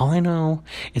 All I know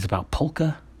is about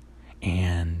polka,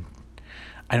 and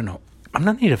I don't know. I'm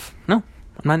not native. No,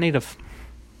 I'm not native.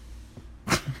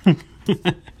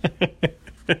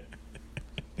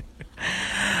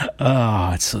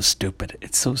 Oh, it's so stupid.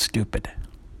 It's so stupid.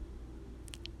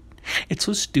 It's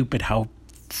so stupid how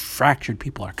fractured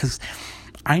people are. Because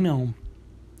I know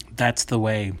that's the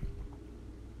way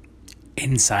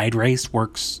inside race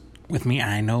works with me.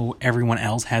 I know everyone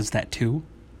else has that too.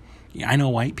 I know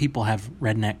white people have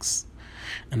rednecks,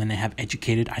 and then they have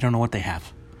educated. I don't know what they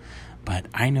have, but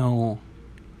I know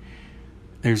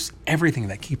there's everything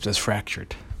that keeps us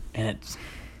fractured, and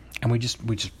we just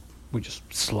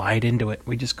slide into it.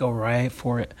 We just go right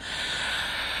for it.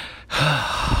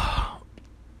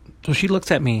 So she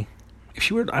looks at me. If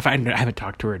I haven't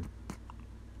talked to her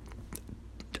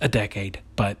a decade,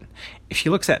 but if she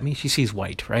looks at me, she sees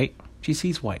white, right? She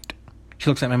sees white. She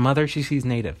looks at my mother, she sees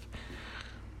native.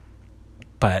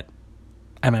 But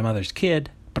I'm my mother's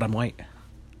kid, but I'm white.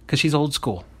 Because she's old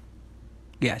school.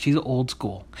 Yeah, she's old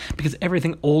school. Because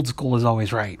everything old school is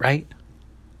always right, right?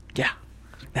 Yeah,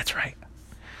 that's right.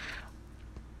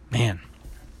 Man.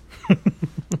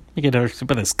 You get a sip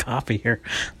of this coffee here.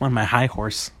 I'm on my high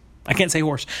horse. I can't say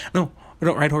horse. No, I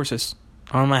don't ride horses.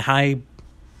 I'm on my high,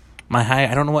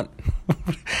 I don't know what.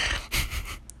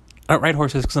 I don't ride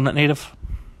horses because I'm not native.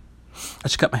 I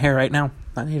just cut my hair right now.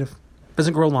 Not native.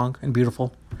 Doesn't grow long and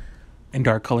beautiful and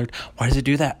dark colored. Why does it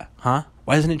do that? Huh?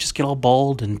 Why doesn't it just get all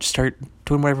bald and start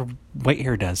doing whatever white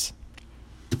hair does?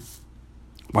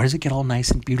 Why does it get all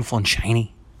nice and beautiful and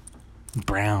shiny and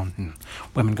brown? And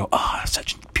women go, oh,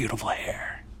 such beautiful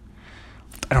hair.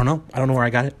 I don't know. I don't know where I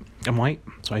got it. I'm white,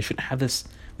 so I shouldn't have this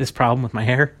problem with my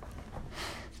hair.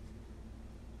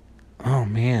 Oh,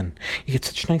 man. You get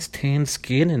such nice tan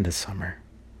skin in the summer.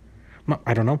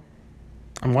 I don't know.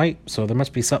 I'm white, so there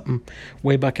must be something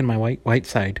way back in my white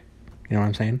side. You know what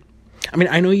I'm saying? I mean,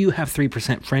 I know you have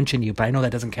 3% French in you, but I know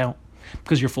that doesn't count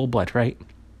because you're full blood, right?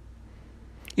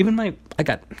 Even I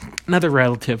got another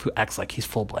relative who acts like he's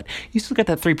full blood. You still got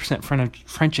that 3%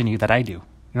 French in you that I do. You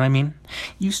know what I mean?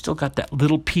 You still got that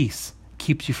little piece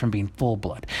keeps you from being full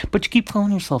blood. But you keep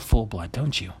calling yourself full blood,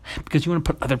 don't you? Because you want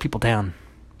to put other people down.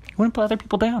 You want to put other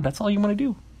people down. That's all you want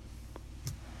to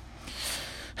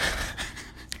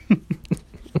do.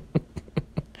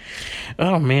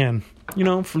 Oh, man. You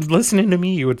know, from listening to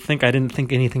me, you would think I didn't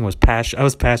think anything was I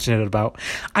was passionate about.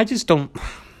 I just don't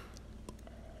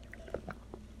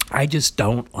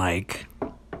like...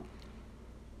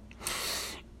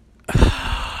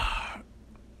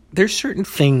 There's certain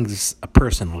things a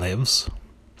person lives,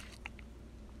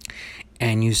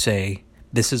 and you say,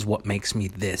 this is what makes me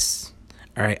this.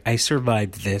 All right, I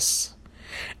survived this,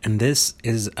 and this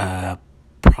is a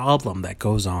problem that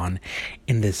goes on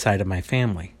in this side of my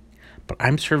family. But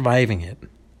I'm surviving it,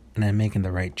 and I'm making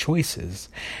the right choices,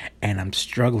 and I'm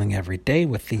struggling every day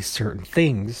with these certain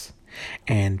things,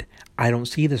 and I don't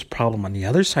see this problem on the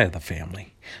other side of the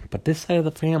family. But this side of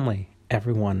the family,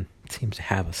 everyone seems to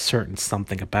have a certain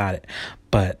something about it.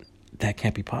 But that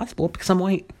can't be possible because I'm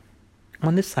white. I'm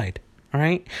on this side, all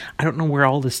right? I don't know where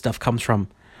all this stuff comes from.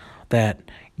 That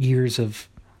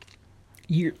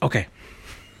okay.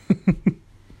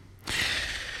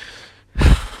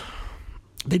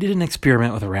 They did an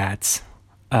experiment with rats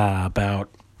about,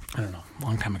 I don't know, a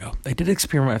long time ago. They did an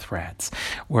experiment with rats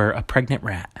where a pregnant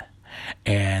rat,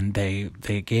 and they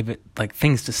gave it like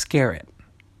things to scare it.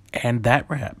 And that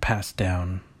rat passed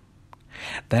down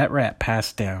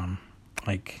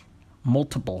like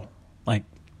multiple, like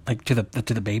to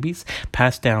the babies,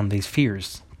 passed down these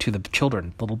fears to the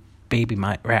children, little baby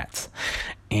rats.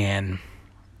 And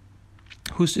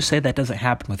who's to say that doesn't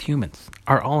happen with humans?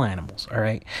 Are all animals, all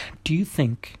right? Do you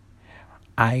think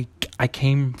I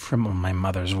came from my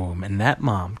mother's womb, and that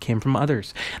mom came from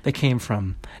others? They came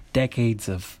from decades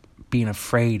of being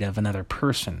afraid of another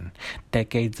person,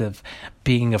 decades of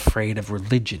being afraid of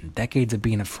religion, decades of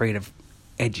being afraid of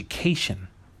education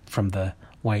from the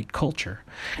white culture,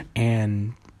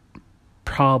 and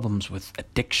problems with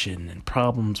addiction, and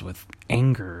problems with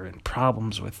anger, and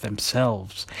problems with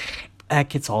themselves. That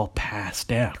gets all passed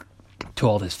down to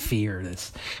all this fear,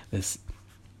 this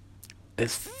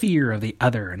this fear of the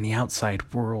other and the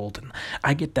outside world, and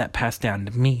I get that passed down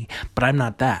to me, but I'm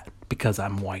not that because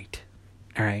I'm white,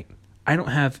 all right? I don't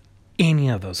have any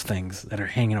of those things that are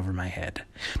hanging over my head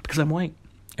because I'm white.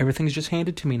 Everything's just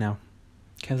handed to me now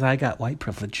because I got white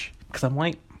privilege because I'm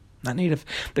white, not Native.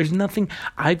 There's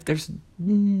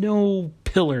no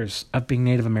pillars of being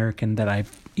Native American that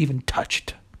I've even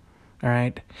touched, all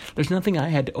right? There's nothing I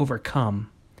had to overcome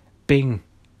being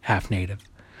half Native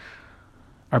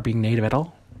or being Native at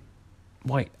all.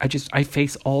 White. I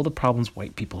face all the problems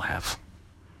white people have.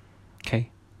 Okay?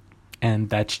 And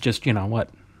that's just,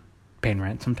 paying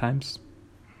rent sometimes.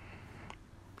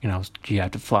 You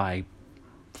have to fly.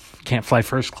 Can't fly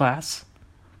first class.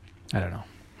 I don't know.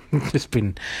 It's just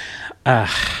been,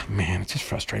 man, it's just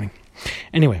frustrating.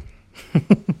 Anyway.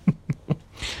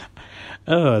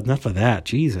 Oh, enough of that.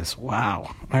 Jesus.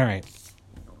 Wow. All right.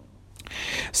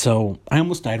 So I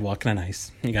almost died walking on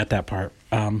ice. You got that part.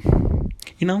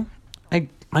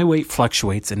 My weight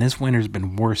fluctuates, and this winter's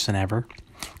been worse than ever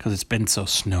because it's been so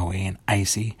snowy and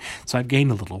icy. So I've gained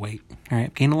a little weight. All right,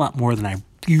 I've gained a lot more than I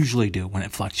usually do when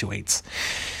it fluctuates.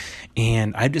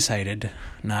 And I've decided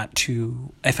not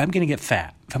to. If I'm going to get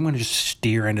fat, if I'm going to just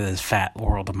steer into this fat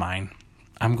world of mine,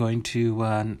 I'm going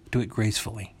to do it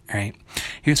gracefully. All right.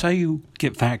 Here's how you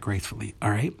get fat gracefully. All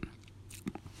right.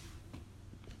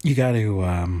 You got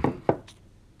to,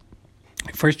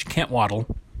 first, you can't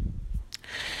waddle.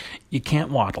 You can't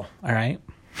waddle, all right?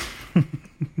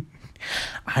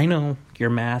 I know your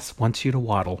mass wants you to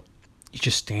waddle. You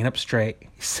just stand up straight,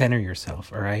 center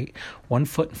yourself, all right? One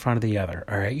foot in front of the other,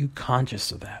 all right? You're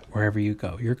conscious of that wherever you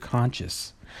go. You're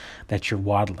conscious that you're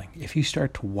waddling. If you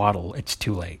start to waddle, it's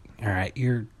too late, all right?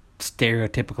 You're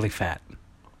stereotypically fat,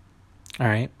 all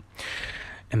right?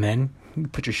 And then you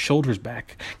put your shoulders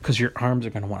back because your arms are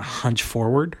going to want to hunch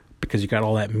forward because you got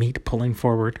all that meat pulling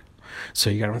forward. So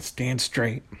you got to stand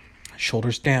straight,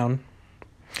 shoulders down.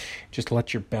 Just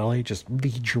let your belly just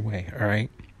lead your way, all right?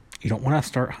 You don't want to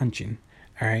start hunching,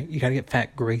 all right? You got to get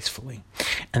fat gracefully.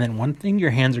 And then one thing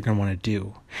your hands are going to want to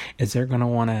do is they're going to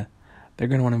want to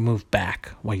move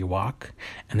back while you walk,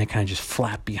 and they kind of just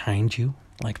flap behind you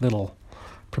like little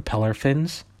propeller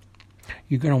fins.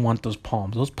 You're going to want those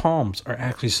palms. Those palms are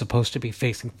actually supposed to be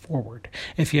facing forward.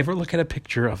 If you ever look at a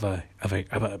picture of a if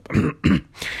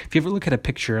you ever look at a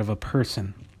picture of a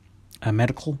person, a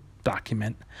medical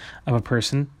document of a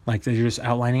person, like they're just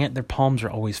outlining it, their palms are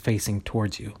always facing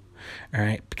towards you. All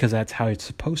right, because that's how it's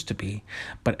supposed to be.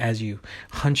 But as you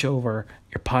hunch over,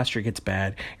 your posture gets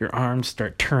bad, your arms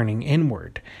start turning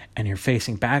inward, and you're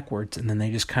facing backwards, and then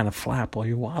they just kind of flap while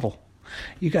you waddle.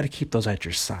 You got to keep those at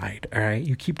your side, all right?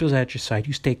 You keep those at your side.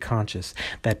 You stay conscious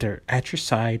that they're at your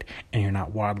side and you're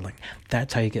not waddling.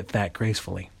 That's how you get fat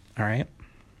gracefully, all right?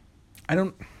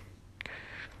 You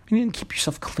need to keep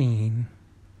yourself clean.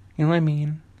 You know what I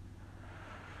mean?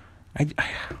 I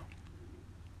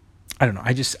don't know.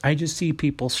 I just see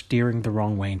people steering the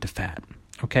wrong way into fat,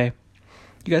 okay?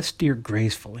 You got to steer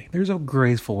gracefully. There's a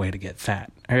graceful way to get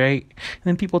fat, all right? And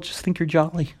then people just think you're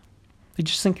jolly. They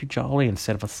just think you're jolly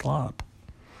instead of a slob.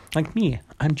 Like me,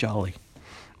 I'm jolly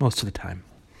most of the time.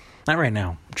 Not right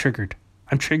now. I'm triggered.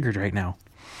 I'm triggered right now.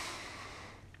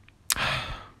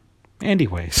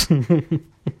 Anyways.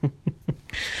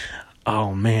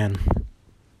 Oh, man.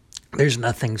 There's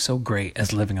nothing so great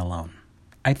as living alone.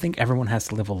 I think everyone has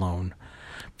to live alone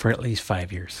for at least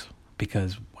 5 years.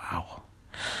 Because, wow.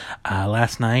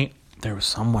 Last night, there was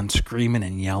someone screaming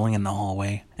and yelling in the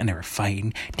hallway, and they were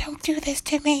fighting. Don't do this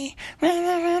to me.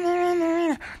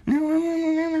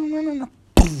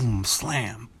 Boom,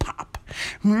 slam, pop.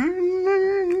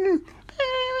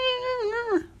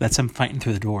 That's them fighting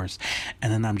through the doors.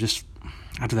 And then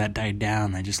after that died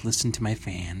down, I just listened to my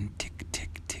fan. Tick,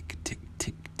 tick, tick, tick,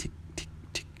 tick, tick, tick,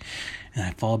 tick. And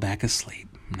I fall back asleep.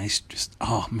 And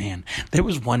oh man. There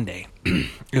was one day,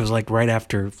 it was like right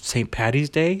after St.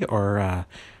 Patty's Day or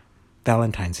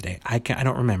Valentine's Day. I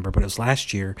don't remember, but it was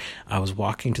last year. I was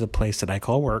walking to the place that I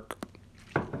call work,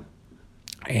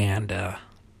 and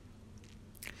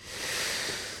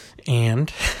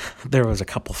there was a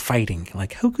couple fighting.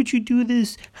 Like, how could you do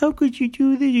this? How could you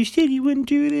do this? You said you wouldn't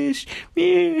do this.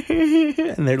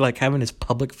 And they're like having this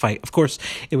public fight. Of course,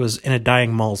 it was in a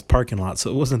dying mall's parking lot, so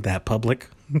it wasn't that public.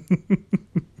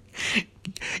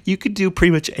 You could do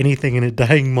pretty much anything in a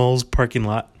dying mall's parking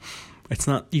lot. It's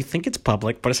not, you think it's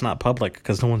public, but it's not public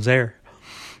because no one's there.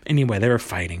 Anyway, they were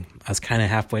fighting. I was kind of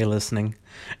halfway listening.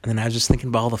 And then I was just thinking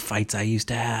about all the fights I used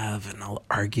to have and all the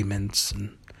arguments.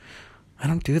 And I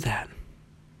don't do that.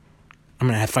 I'm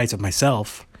going to have fights with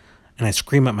myself. And I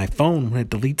scream at my phone when I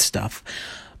delete stuff.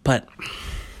 But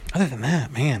other than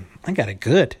that, man, I got it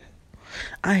good.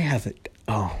 I have it.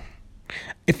 Oh.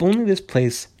 If only this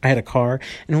place, I had a car,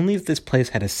 and only if this place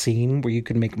had a scene where you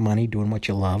could make money doing what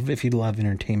you love, if you love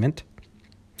entertainment,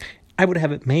 I would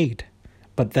have it made.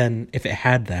 But then, if it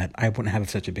had that, I wouldn't have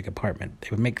such a big apartment. They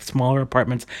would make smaller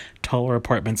apartments, taller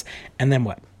apartments, and then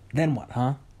what? Then what,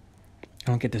 huh? I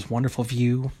don't get this wonderful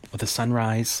view with the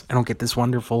sunrise. I don't get this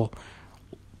wonderful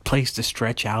place to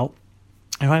stretch out.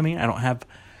 You know what I mean? I don't have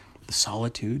the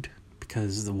solitude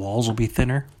because the walls will be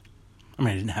thinner. I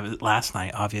mean, I didn't have it last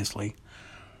night, obviously.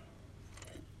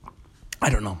 I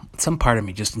don't know. Some part of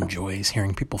me just enjoys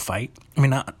hearing people fight. I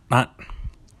mean, not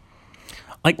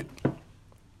like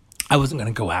I wasn't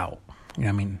going to go out. You know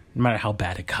what I mean? No matter how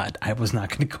bad it cut, I was not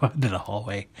going to go out into the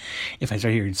hallway if I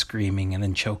started hearing screaming and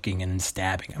then choking and then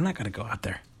stabbing. I'm not going to go out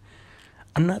there.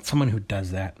 I'm not someone who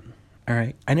does that. All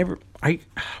right? When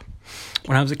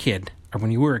I was a kid, or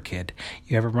when you were a kid,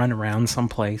 you ever run around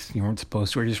someplace you weren't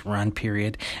supposed to, or just run,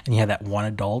 period, and you had that one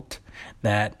adult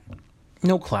that,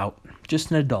 no clout,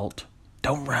 just an adult.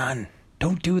 Don't run.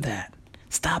 Don't do that.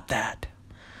 Stop that.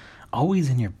 Always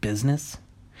in your business.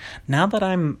 Now that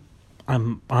I'm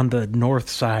on the north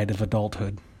side of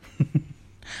adulthood,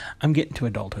 I'm getting to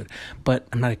adulthood, but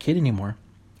I'm not a kid anymore.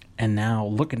 And now,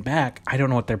 looking back, I don't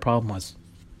know what their problem was.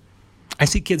 I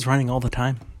see kids running all the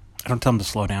time. I don't tell them to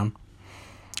slow down.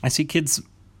 I see kids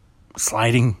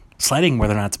sliding where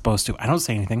they're not supposed to. I don't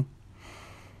say anything.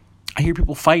 I hear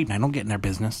people fighting. I don't get in their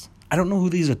business. I don't know who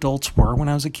these adults were when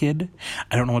I was a kid.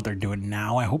 I don't know what they're doing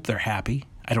now. I hope they're happy.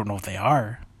 I don't know if they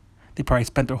are. They probably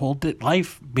spent their whole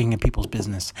life being in people's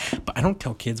business. But I don't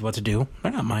tell kids what to do.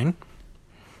 They're not mine.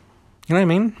 You know what I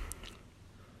mean?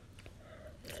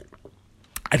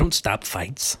 I don't stop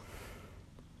fights.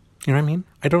 You know what I mean?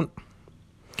 I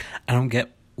don't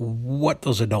get what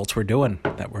those adults were doing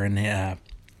that were in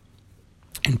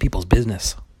people's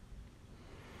business.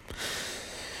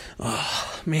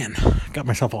 Oh, man, got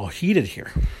myself all heated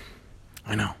here.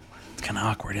 I know. It's kind of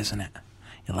awkward, isn't it?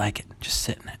 You like it. Just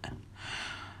sit in it.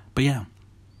 But yeah.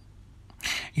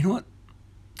 You know what?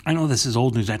 I know this is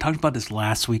old news. I talked about this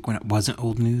last week when it wasn't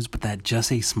old news, but that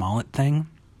Jussie Smollett thing,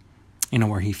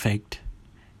 where he faked,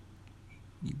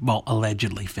 well,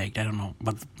 allegedly faked, I don't know,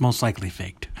 but most likely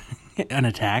faked an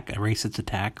attack, a racist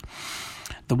attack.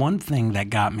 The one thing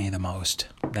that got me the most,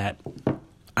 that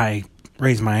I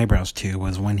raised my eyebrows to,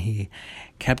 was when he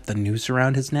kept the noose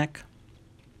around his neck,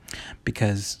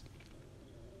 because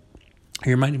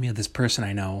he reminded me of this person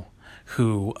I know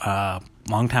who a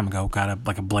long time ago got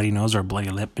a bloody nose or a bloody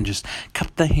lip and just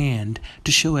cut the hand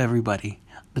to show everybody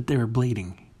that they were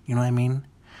bleeding. You know what I mean?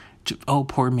 Oh,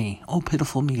 poor me. Oh,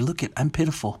 pitiful me. Look it, I'm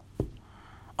pitiful.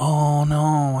 Oh,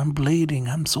 no, I'm bleeding.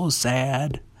 I'm so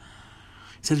sad.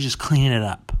 Instead of just cleaning it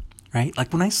up, right?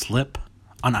 Like when I slip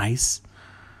on ice,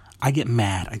 I get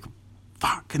mad. I go,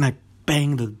 fuck, and I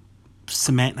bang the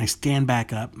cement and I stand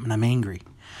back up and I'm angry.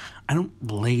 I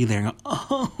don't lay there and go,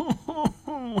 oh,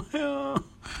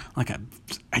 like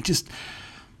I just,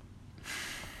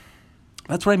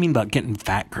 that's what I mean about getting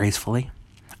fat gracefully.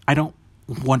 I don't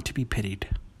want to be pitied,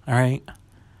 all right?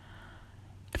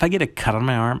 If I get a cut on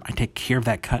my arm, I take care of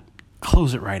that cut,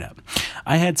 close it right up.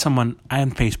 I had someone,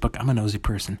 on Facebook, I'm a nosy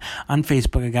person, on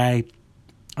Facebook, a guy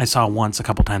I saw once a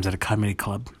couple times at a comedy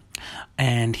club,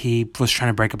 and he was trying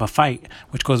to break up a fight,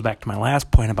 which goes back to my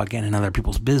last point about getting in other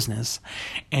people's business,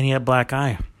 and he had a black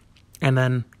eye. And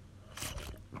then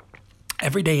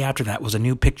every day after that was a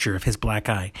new picture of his black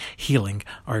eye healing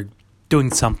or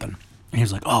doing something. And he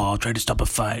was like, oh, I'll try to stop a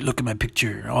fight. Look at my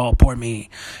picture. Oh, poor me.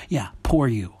 Yeah, poor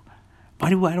you. Why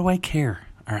do I care?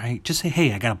 All right? Just say,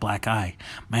 hey, I got a black eye.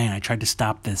 Man, I tried to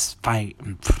stop this fight.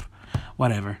 And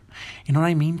whatever. You know what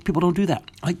I mean? People don't do that.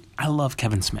 Like, I love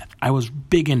Kevin Smith. I was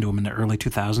big into him in the early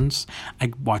 2000s.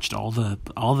 I watched all the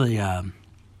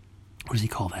what does he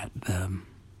call that?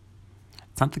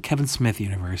 It's not the Kevin Smith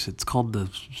universe. It's called the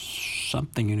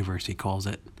something universe, he calls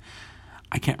it.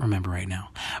 I can't remember right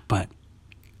now. But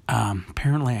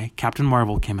apparently Captain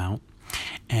Marvel came out,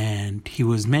 and he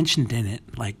was mentioned in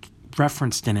it, like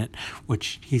referenced in it,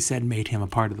 which he said made him a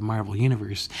part of the Marvel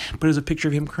universe. But it was a picture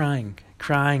of him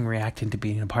crying, reacting to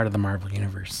being a part of the Marvel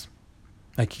universe.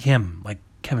 Like him, like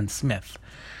Kevin Smith,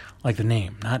 like the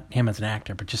name, not him as an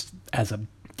actor, but just as a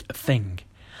thing,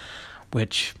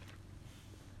 which,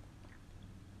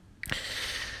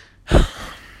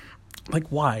 like,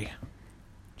 why?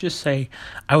 Just say,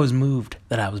 I was moved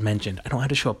that I was mentioned. I don't have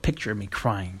to show a picture of me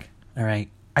crying, all right?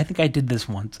 I think I did this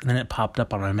once, and then it popped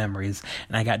up on my memories,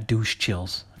 and I got douche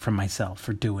chills from myself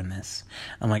for doing this.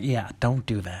 I'm like, yeah, don't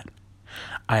do that.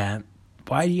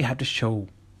 Why do you have to show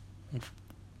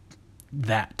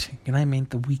that? You know what I mean?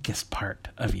 The weakest part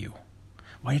of you.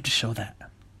 Why do you have to show that?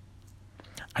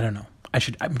 I don't know.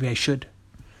 Maybe I should.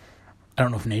 I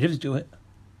don't know if natives do it.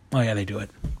 Oh, yeah, they do it.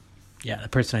 Yeah, the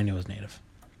person I knew was native.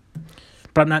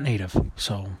 But I'm not native,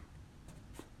 so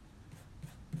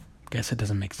guess it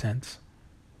doesn't make sense.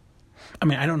 I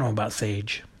mean, I don't know about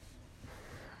sage.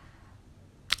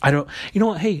 You know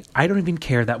what? Hey, I don't even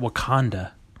care that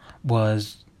Wakanda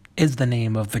is the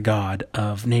name of the god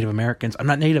of Native Americans. I'm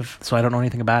not native, so I don't know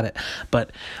anything about it.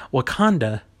 But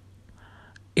Wakanda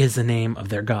is the name of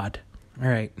their god. All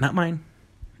right, not mine.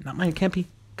 Not mine. It can't be,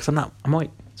 because I'm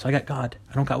white. So I got God.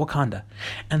 I don't got Wakanda.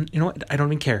 And you know what? I don't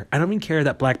even care. I don't even care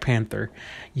that Black Panther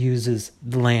uses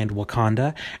the land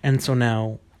Wakanda. And so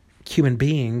now human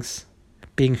beings,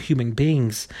 being human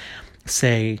beings,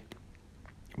 say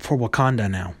for Wakanda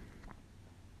now.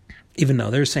 Even though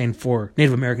they're saying for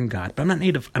Native American God. But I'm not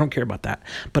native. I don't care about that.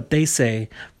 But they say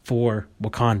for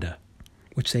Wakanda,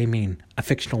 which they mean a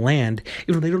fictional land.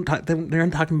 Even though they're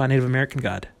not talking about Native American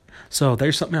God. So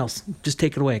there's something else. Just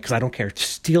take it away, because I don't care.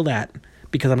 Just steal that.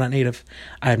 Because I'm not native.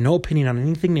 I have no opinion on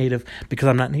anything native because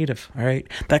I'm not native, all right?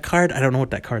 That card, I don't know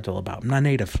what that card's all about. I'm not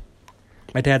native.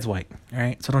 My dad's white, all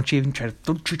right? So don't you try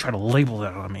to label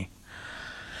that on me.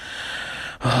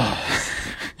 Oh.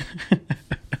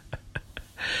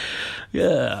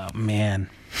 Yeah, man.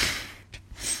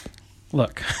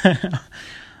 Look,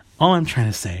 all I'm trying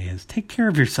to say is take care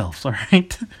of yourselves, all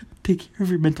right? Take care of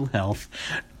your mental health.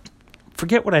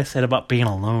 Forget what I said about being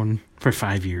alone for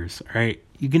 5 years, all right?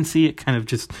 You can see it kind of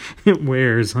just, it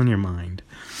wears on your mind.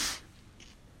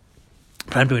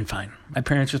 But I'm doing fine. My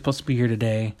parents are supposed to be here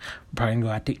today. We're probably going to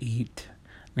go out to eat.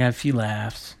 We're going to have a few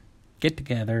laughs. Get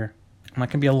together. I'm not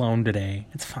going to be alone today.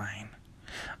 It's fine.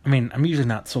 I mean, I'm usually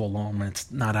not so alone when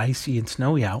it's not icy and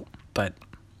snowy out. But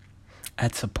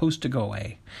it's supposed to go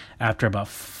away after about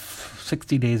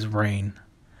 60 days of rain.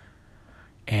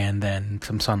 And then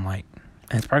some sunlight.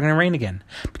 And it's probably going to rain again.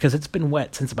 Because it's been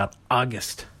wet since about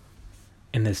August.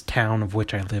 In this town of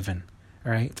which I live in.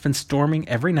 All right. It's been storming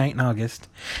every night in August.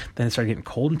 Then it started getting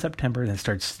cold in September. Then it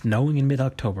started snowing in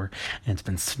mid-October. And it's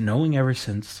been snowing ever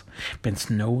since. Been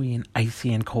snowy and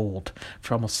icy and cold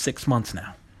for almost 6 months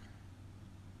now.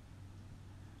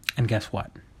 And guess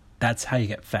what? That's how you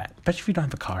get fat. Especially if you don't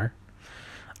have a car.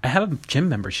 I have a gym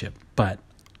membership, but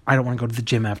I don't want to go to the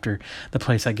gym after the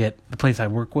place I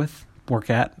work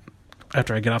at,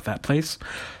 after I get off that place.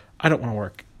 I don't want to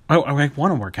work. I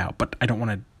want to work out, but I don't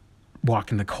want to walk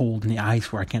in the cold and the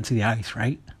ice where I can't see the ice,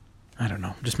 right? I don't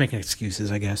know. Just making excuses,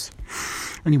 I guess.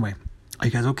 Anyway, are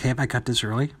you guys okay if I cut this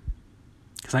early?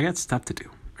 Because I got stuff to do,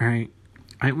 all right?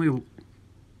 I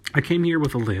came here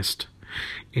with a list,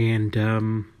 and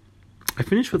I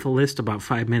finished with a list about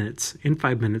 5 minutes. In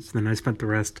 5 minutes, then I spent the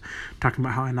rest talking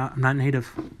about how I'm not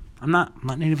native. I'm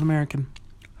not Native American.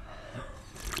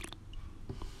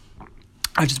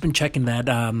 I've just been checking that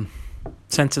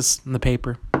census in the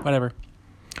paper, whatever.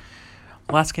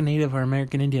 Alaska Native or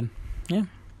American Indian. Yeah.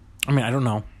 I mean, I don't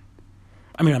know.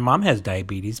 I mean, my mom has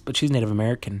diabetes, but she's Native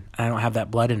American. And I don't have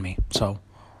that blood in me. So,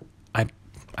 I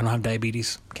don't have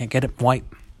diabetes. Can't get it. I'm white.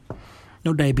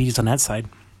 No diabetes on that side.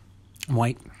 I'm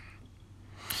white.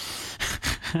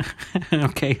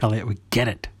 Okay, Eliott, we get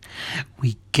it.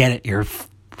 We get it. You're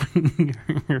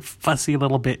a fussy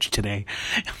little bitch today.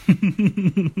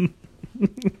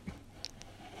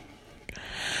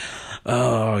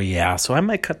 Oh, yeah. So I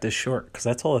might cut this short because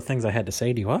that's all the things I had to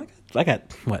say to you. Well, I got,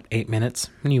 8 minutes?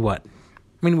 I mean, what?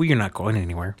 I mean, you're not going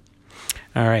anywhere.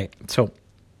 All right. So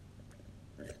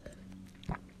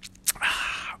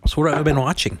what have I been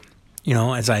watching? You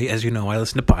know, as you know, I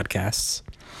listen to podcasts.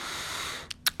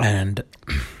 And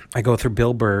I go through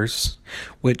Bill Burr's,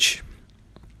 which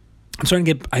I'm starting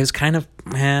to get, I was kind of,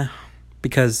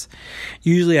 because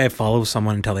usually I follow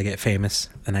someone until they get famous,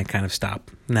 then I kind of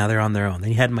stop. Now they're on their own.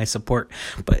 He had my support,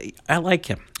 but I like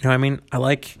him. You know what I mean?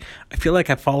 I feel like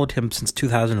I followed him since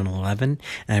 2011,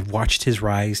 and I've watched his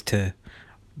rise to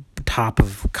the top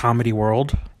of comedy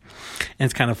world, and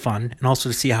it's kind of fun, and also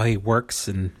to see how he works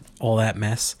and all that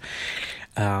mess.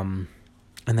 And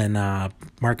then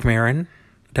Mark Maron,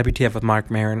 WTF with Mark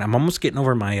Maron. I'm almost getting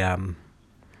over my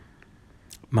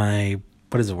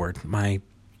what is the word? My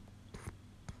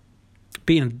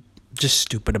being just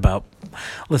stupid about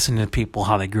listening to people,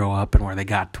 how they grow up and where they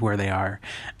got to where they are,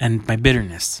 and my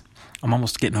bitterness. I'm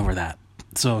almost getting over that.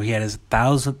 So he had his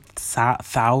thousandth,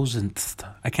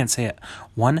 I can't say it,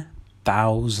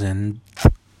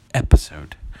 1,000th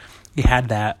episode. He had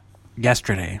that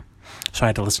yesterday. So I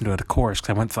had to listen to it, of course,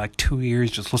 because I went for 2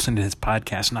 years just listening to his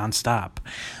podcast nonstop.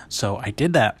 So I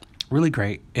did that. Really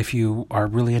great. If you are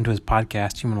really into his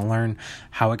podcast, you want to learn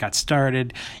how it got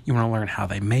started. You want to learn how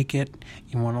they make it.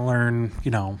 You want to learn,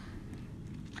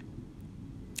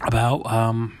 about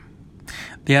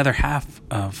the other half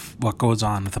of what goes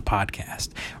on with the podcast.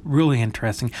 Really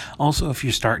interesting. Also, if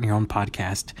you're starting your own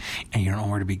podcast and you don't know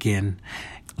where to begin,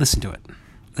 listen to it.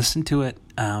 Listen to it.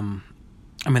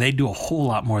 They do a whole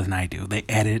lot more than I do. They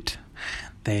edit.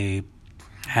 They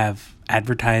have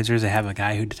advertisers. They have a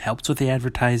guy who helps with the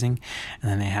advertising.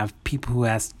 And then they have people who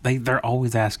ask. They're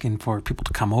always asking for people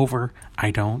to come over.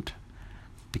 I don't.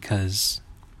 Because,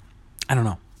 I don't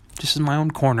know. This is my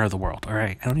own corner of the world, all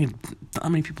right? I don't need,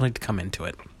 not many people need to come into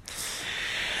it.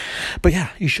 But yeah,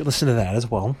 you should listen to that as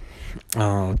well.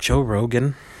 Joe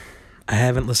Rogan. I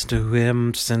haven't listened to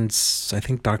him since I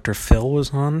think Dr. Phil was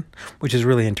on, which is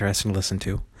really interesting to listen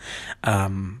to.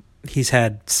 He's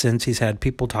had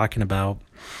people talking about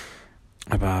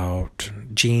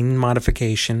gene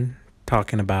modification,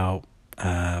 talking about,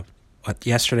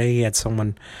 yesterday he had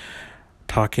someone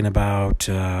talking about,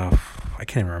 I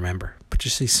can't even remember, but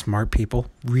just these smart people,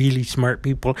 really smart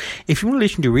people. If you want to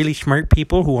listen to really smart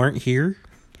people who aren't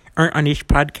on this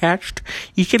podcast,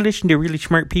 you should listen to really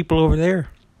smart people over there.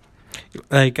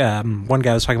 Like, one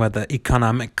guy was talking about the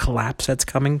economic collapse that's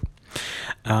coming.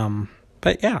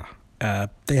 But yeah,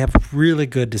 they have really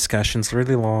good discussions,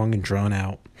 really long and drawn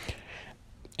out.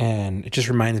 And it just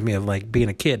reminds me of like being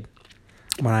a kid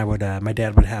when I would, my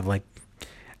dad would have like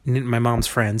my mom's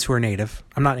friends who are native.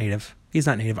 I'm not native. He's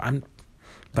not native.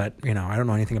 But I don't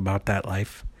know anything about that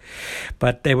life.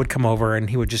 But they would come over and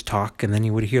he would just talk, and then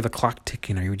you would hear the clock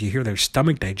ticking, or you would hear their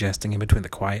stomach digesting in between the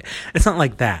quiet. It's not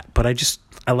like that, but I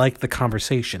like the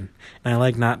conversation, and I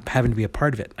like not having to be a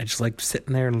part of it. I just like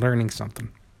sitting there and learning something.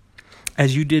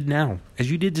 As you did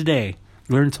today,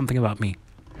 learn something about me.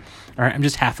 All right, I'm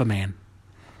just half a man.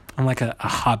 I'm like a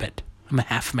hobbit. I'm a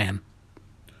half man.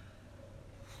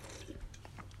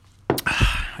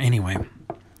 Anyway,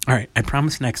 all right, I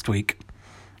promise next week,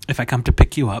 if I come to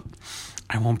pick you up,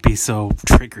 I won't be so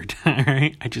triggered, all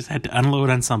right? I just had to unload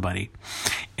on somebody,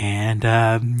 and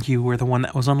you were the one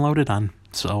that was unloaded on.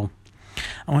 So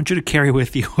I want you to carry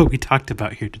with you what we talked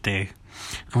about here today.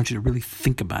 I want you to really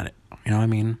think about it. You know what I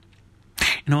mean?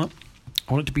 You know what?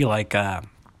 I want it to be like,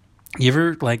 you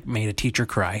ever like made a teacher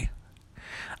cry?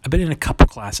 I've been in a couple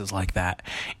classes like that,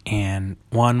 and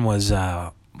one was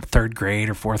third grade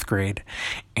or fourth grade,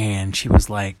 and she was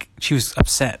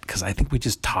upset because I think we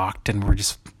just talked and we're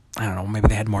just, I don't know, maybe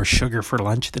they had more sugar for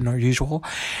lunch than usual,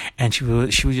 and she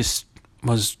was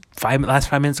last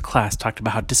 5 minutes of class talked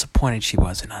about how disappointed she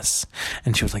was in us,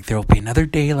 and she was like, there will never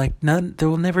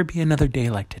be another day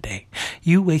like today.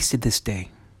 You wasted this day.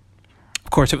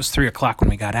 Of course, it was 3:00 when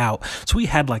we got out, so we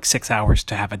had like 6 hours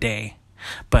to have a day,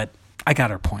 but I got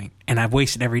her point, and I've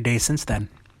wasted every day since then.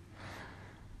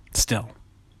 Still,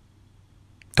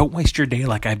 don't waste your day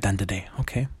like I've done today,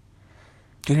 okay?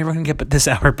 You're never going to get but this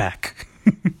hour back.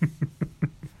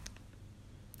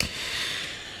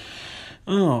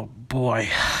 Oh, boy.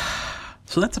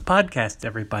 So that's a podcast,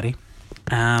 everybody.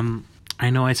 I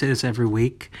know I say this every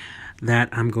week, that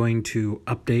I'm going to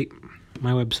update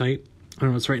my website. I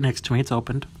don't know, it's right next to me. It's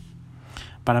opened.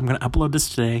 But I'm going to upload this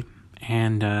today,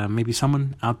 and maybe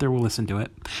someone out there will listen to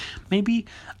it. Maybe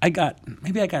I got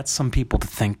some people to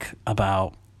think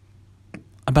about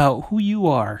who you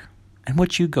are and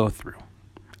what you go through,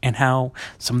 and how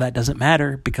some of that doesn't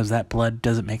matter because that blood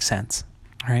doesn't make sense,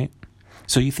 all right?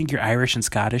 So you think you're Irish and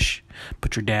Scottish,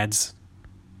 but your dad's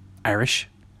Irish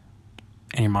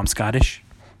and your mom's Scottish,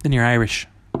 then you're Irish.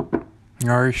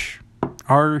 You're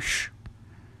Irish.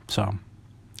 So,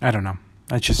 I don't know.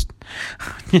 I just...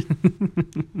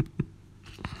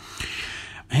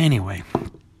 Anyway,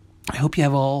 I hope you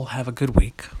all have a good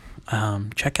week.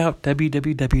 Check out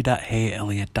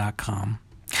www.heyeliott.com.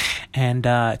 And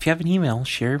if you have an email,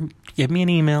 give me an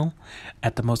email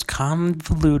at the most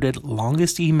convoluted,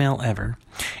 longest email ever.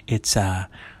 It's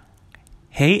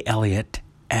Hey Eliott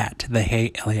at the Hey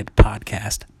Eliott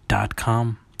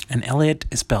Podcast.com. And Eliott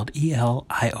is spelled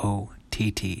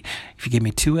E-L-I-O-T-T. If you give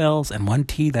me 2 L's and 1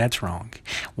 T, that's wrong.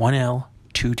 1 L,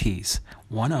 2 T's,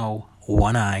 1 O,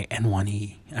 1 I, and 1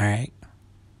 E. All right?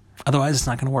 Otherwise, it's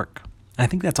not going to work. And I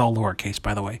think that's all lowercase,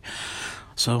 by the way.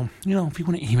 So, if you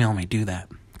want to email me, do that.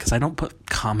 Because I don't put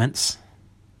comments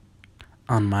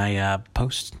on my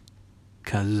posts.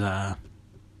 Because, I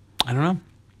don't know.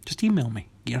 Just email me.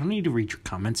 You don't need to read your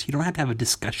comments. You don't have to have a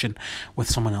discussion with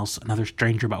someone else, another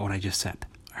stranger, about what I just said.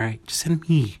 All right? Just send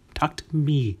me. Talk to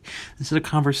me. This is a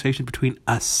conversation between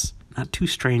us, not two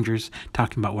strangers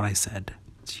talking about what I said.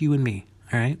 It's you and me.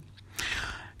 All right?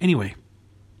 Anyway,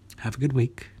 have a good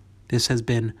week. This has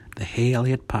been the Hey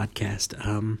Eliott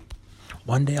Podcast.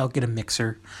 One day I'll get a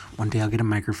mixer. One day I'll get a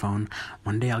microphone.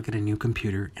 One day I'll get a new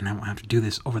computer, and I won't have to do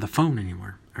this over the phone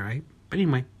anymore. All right? But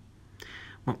anyway,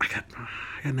 Well, I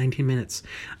got 19 minutes.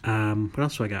 What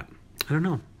else do I got? I don't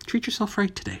know. Treat yourself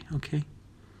right today, okay?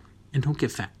 And don't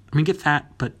get fat. I mean, get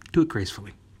fat, but do it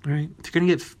gracefully, all right? If you're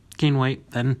going to gain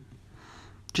weight, then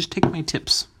just take my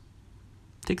tips.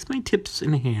 Take my tips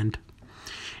in hand.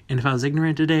 And if I was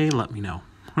ignorant today, let me know,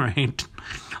 all right?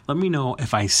 Let me know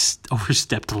if I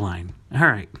overstepped the line. All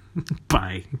right,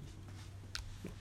 bye.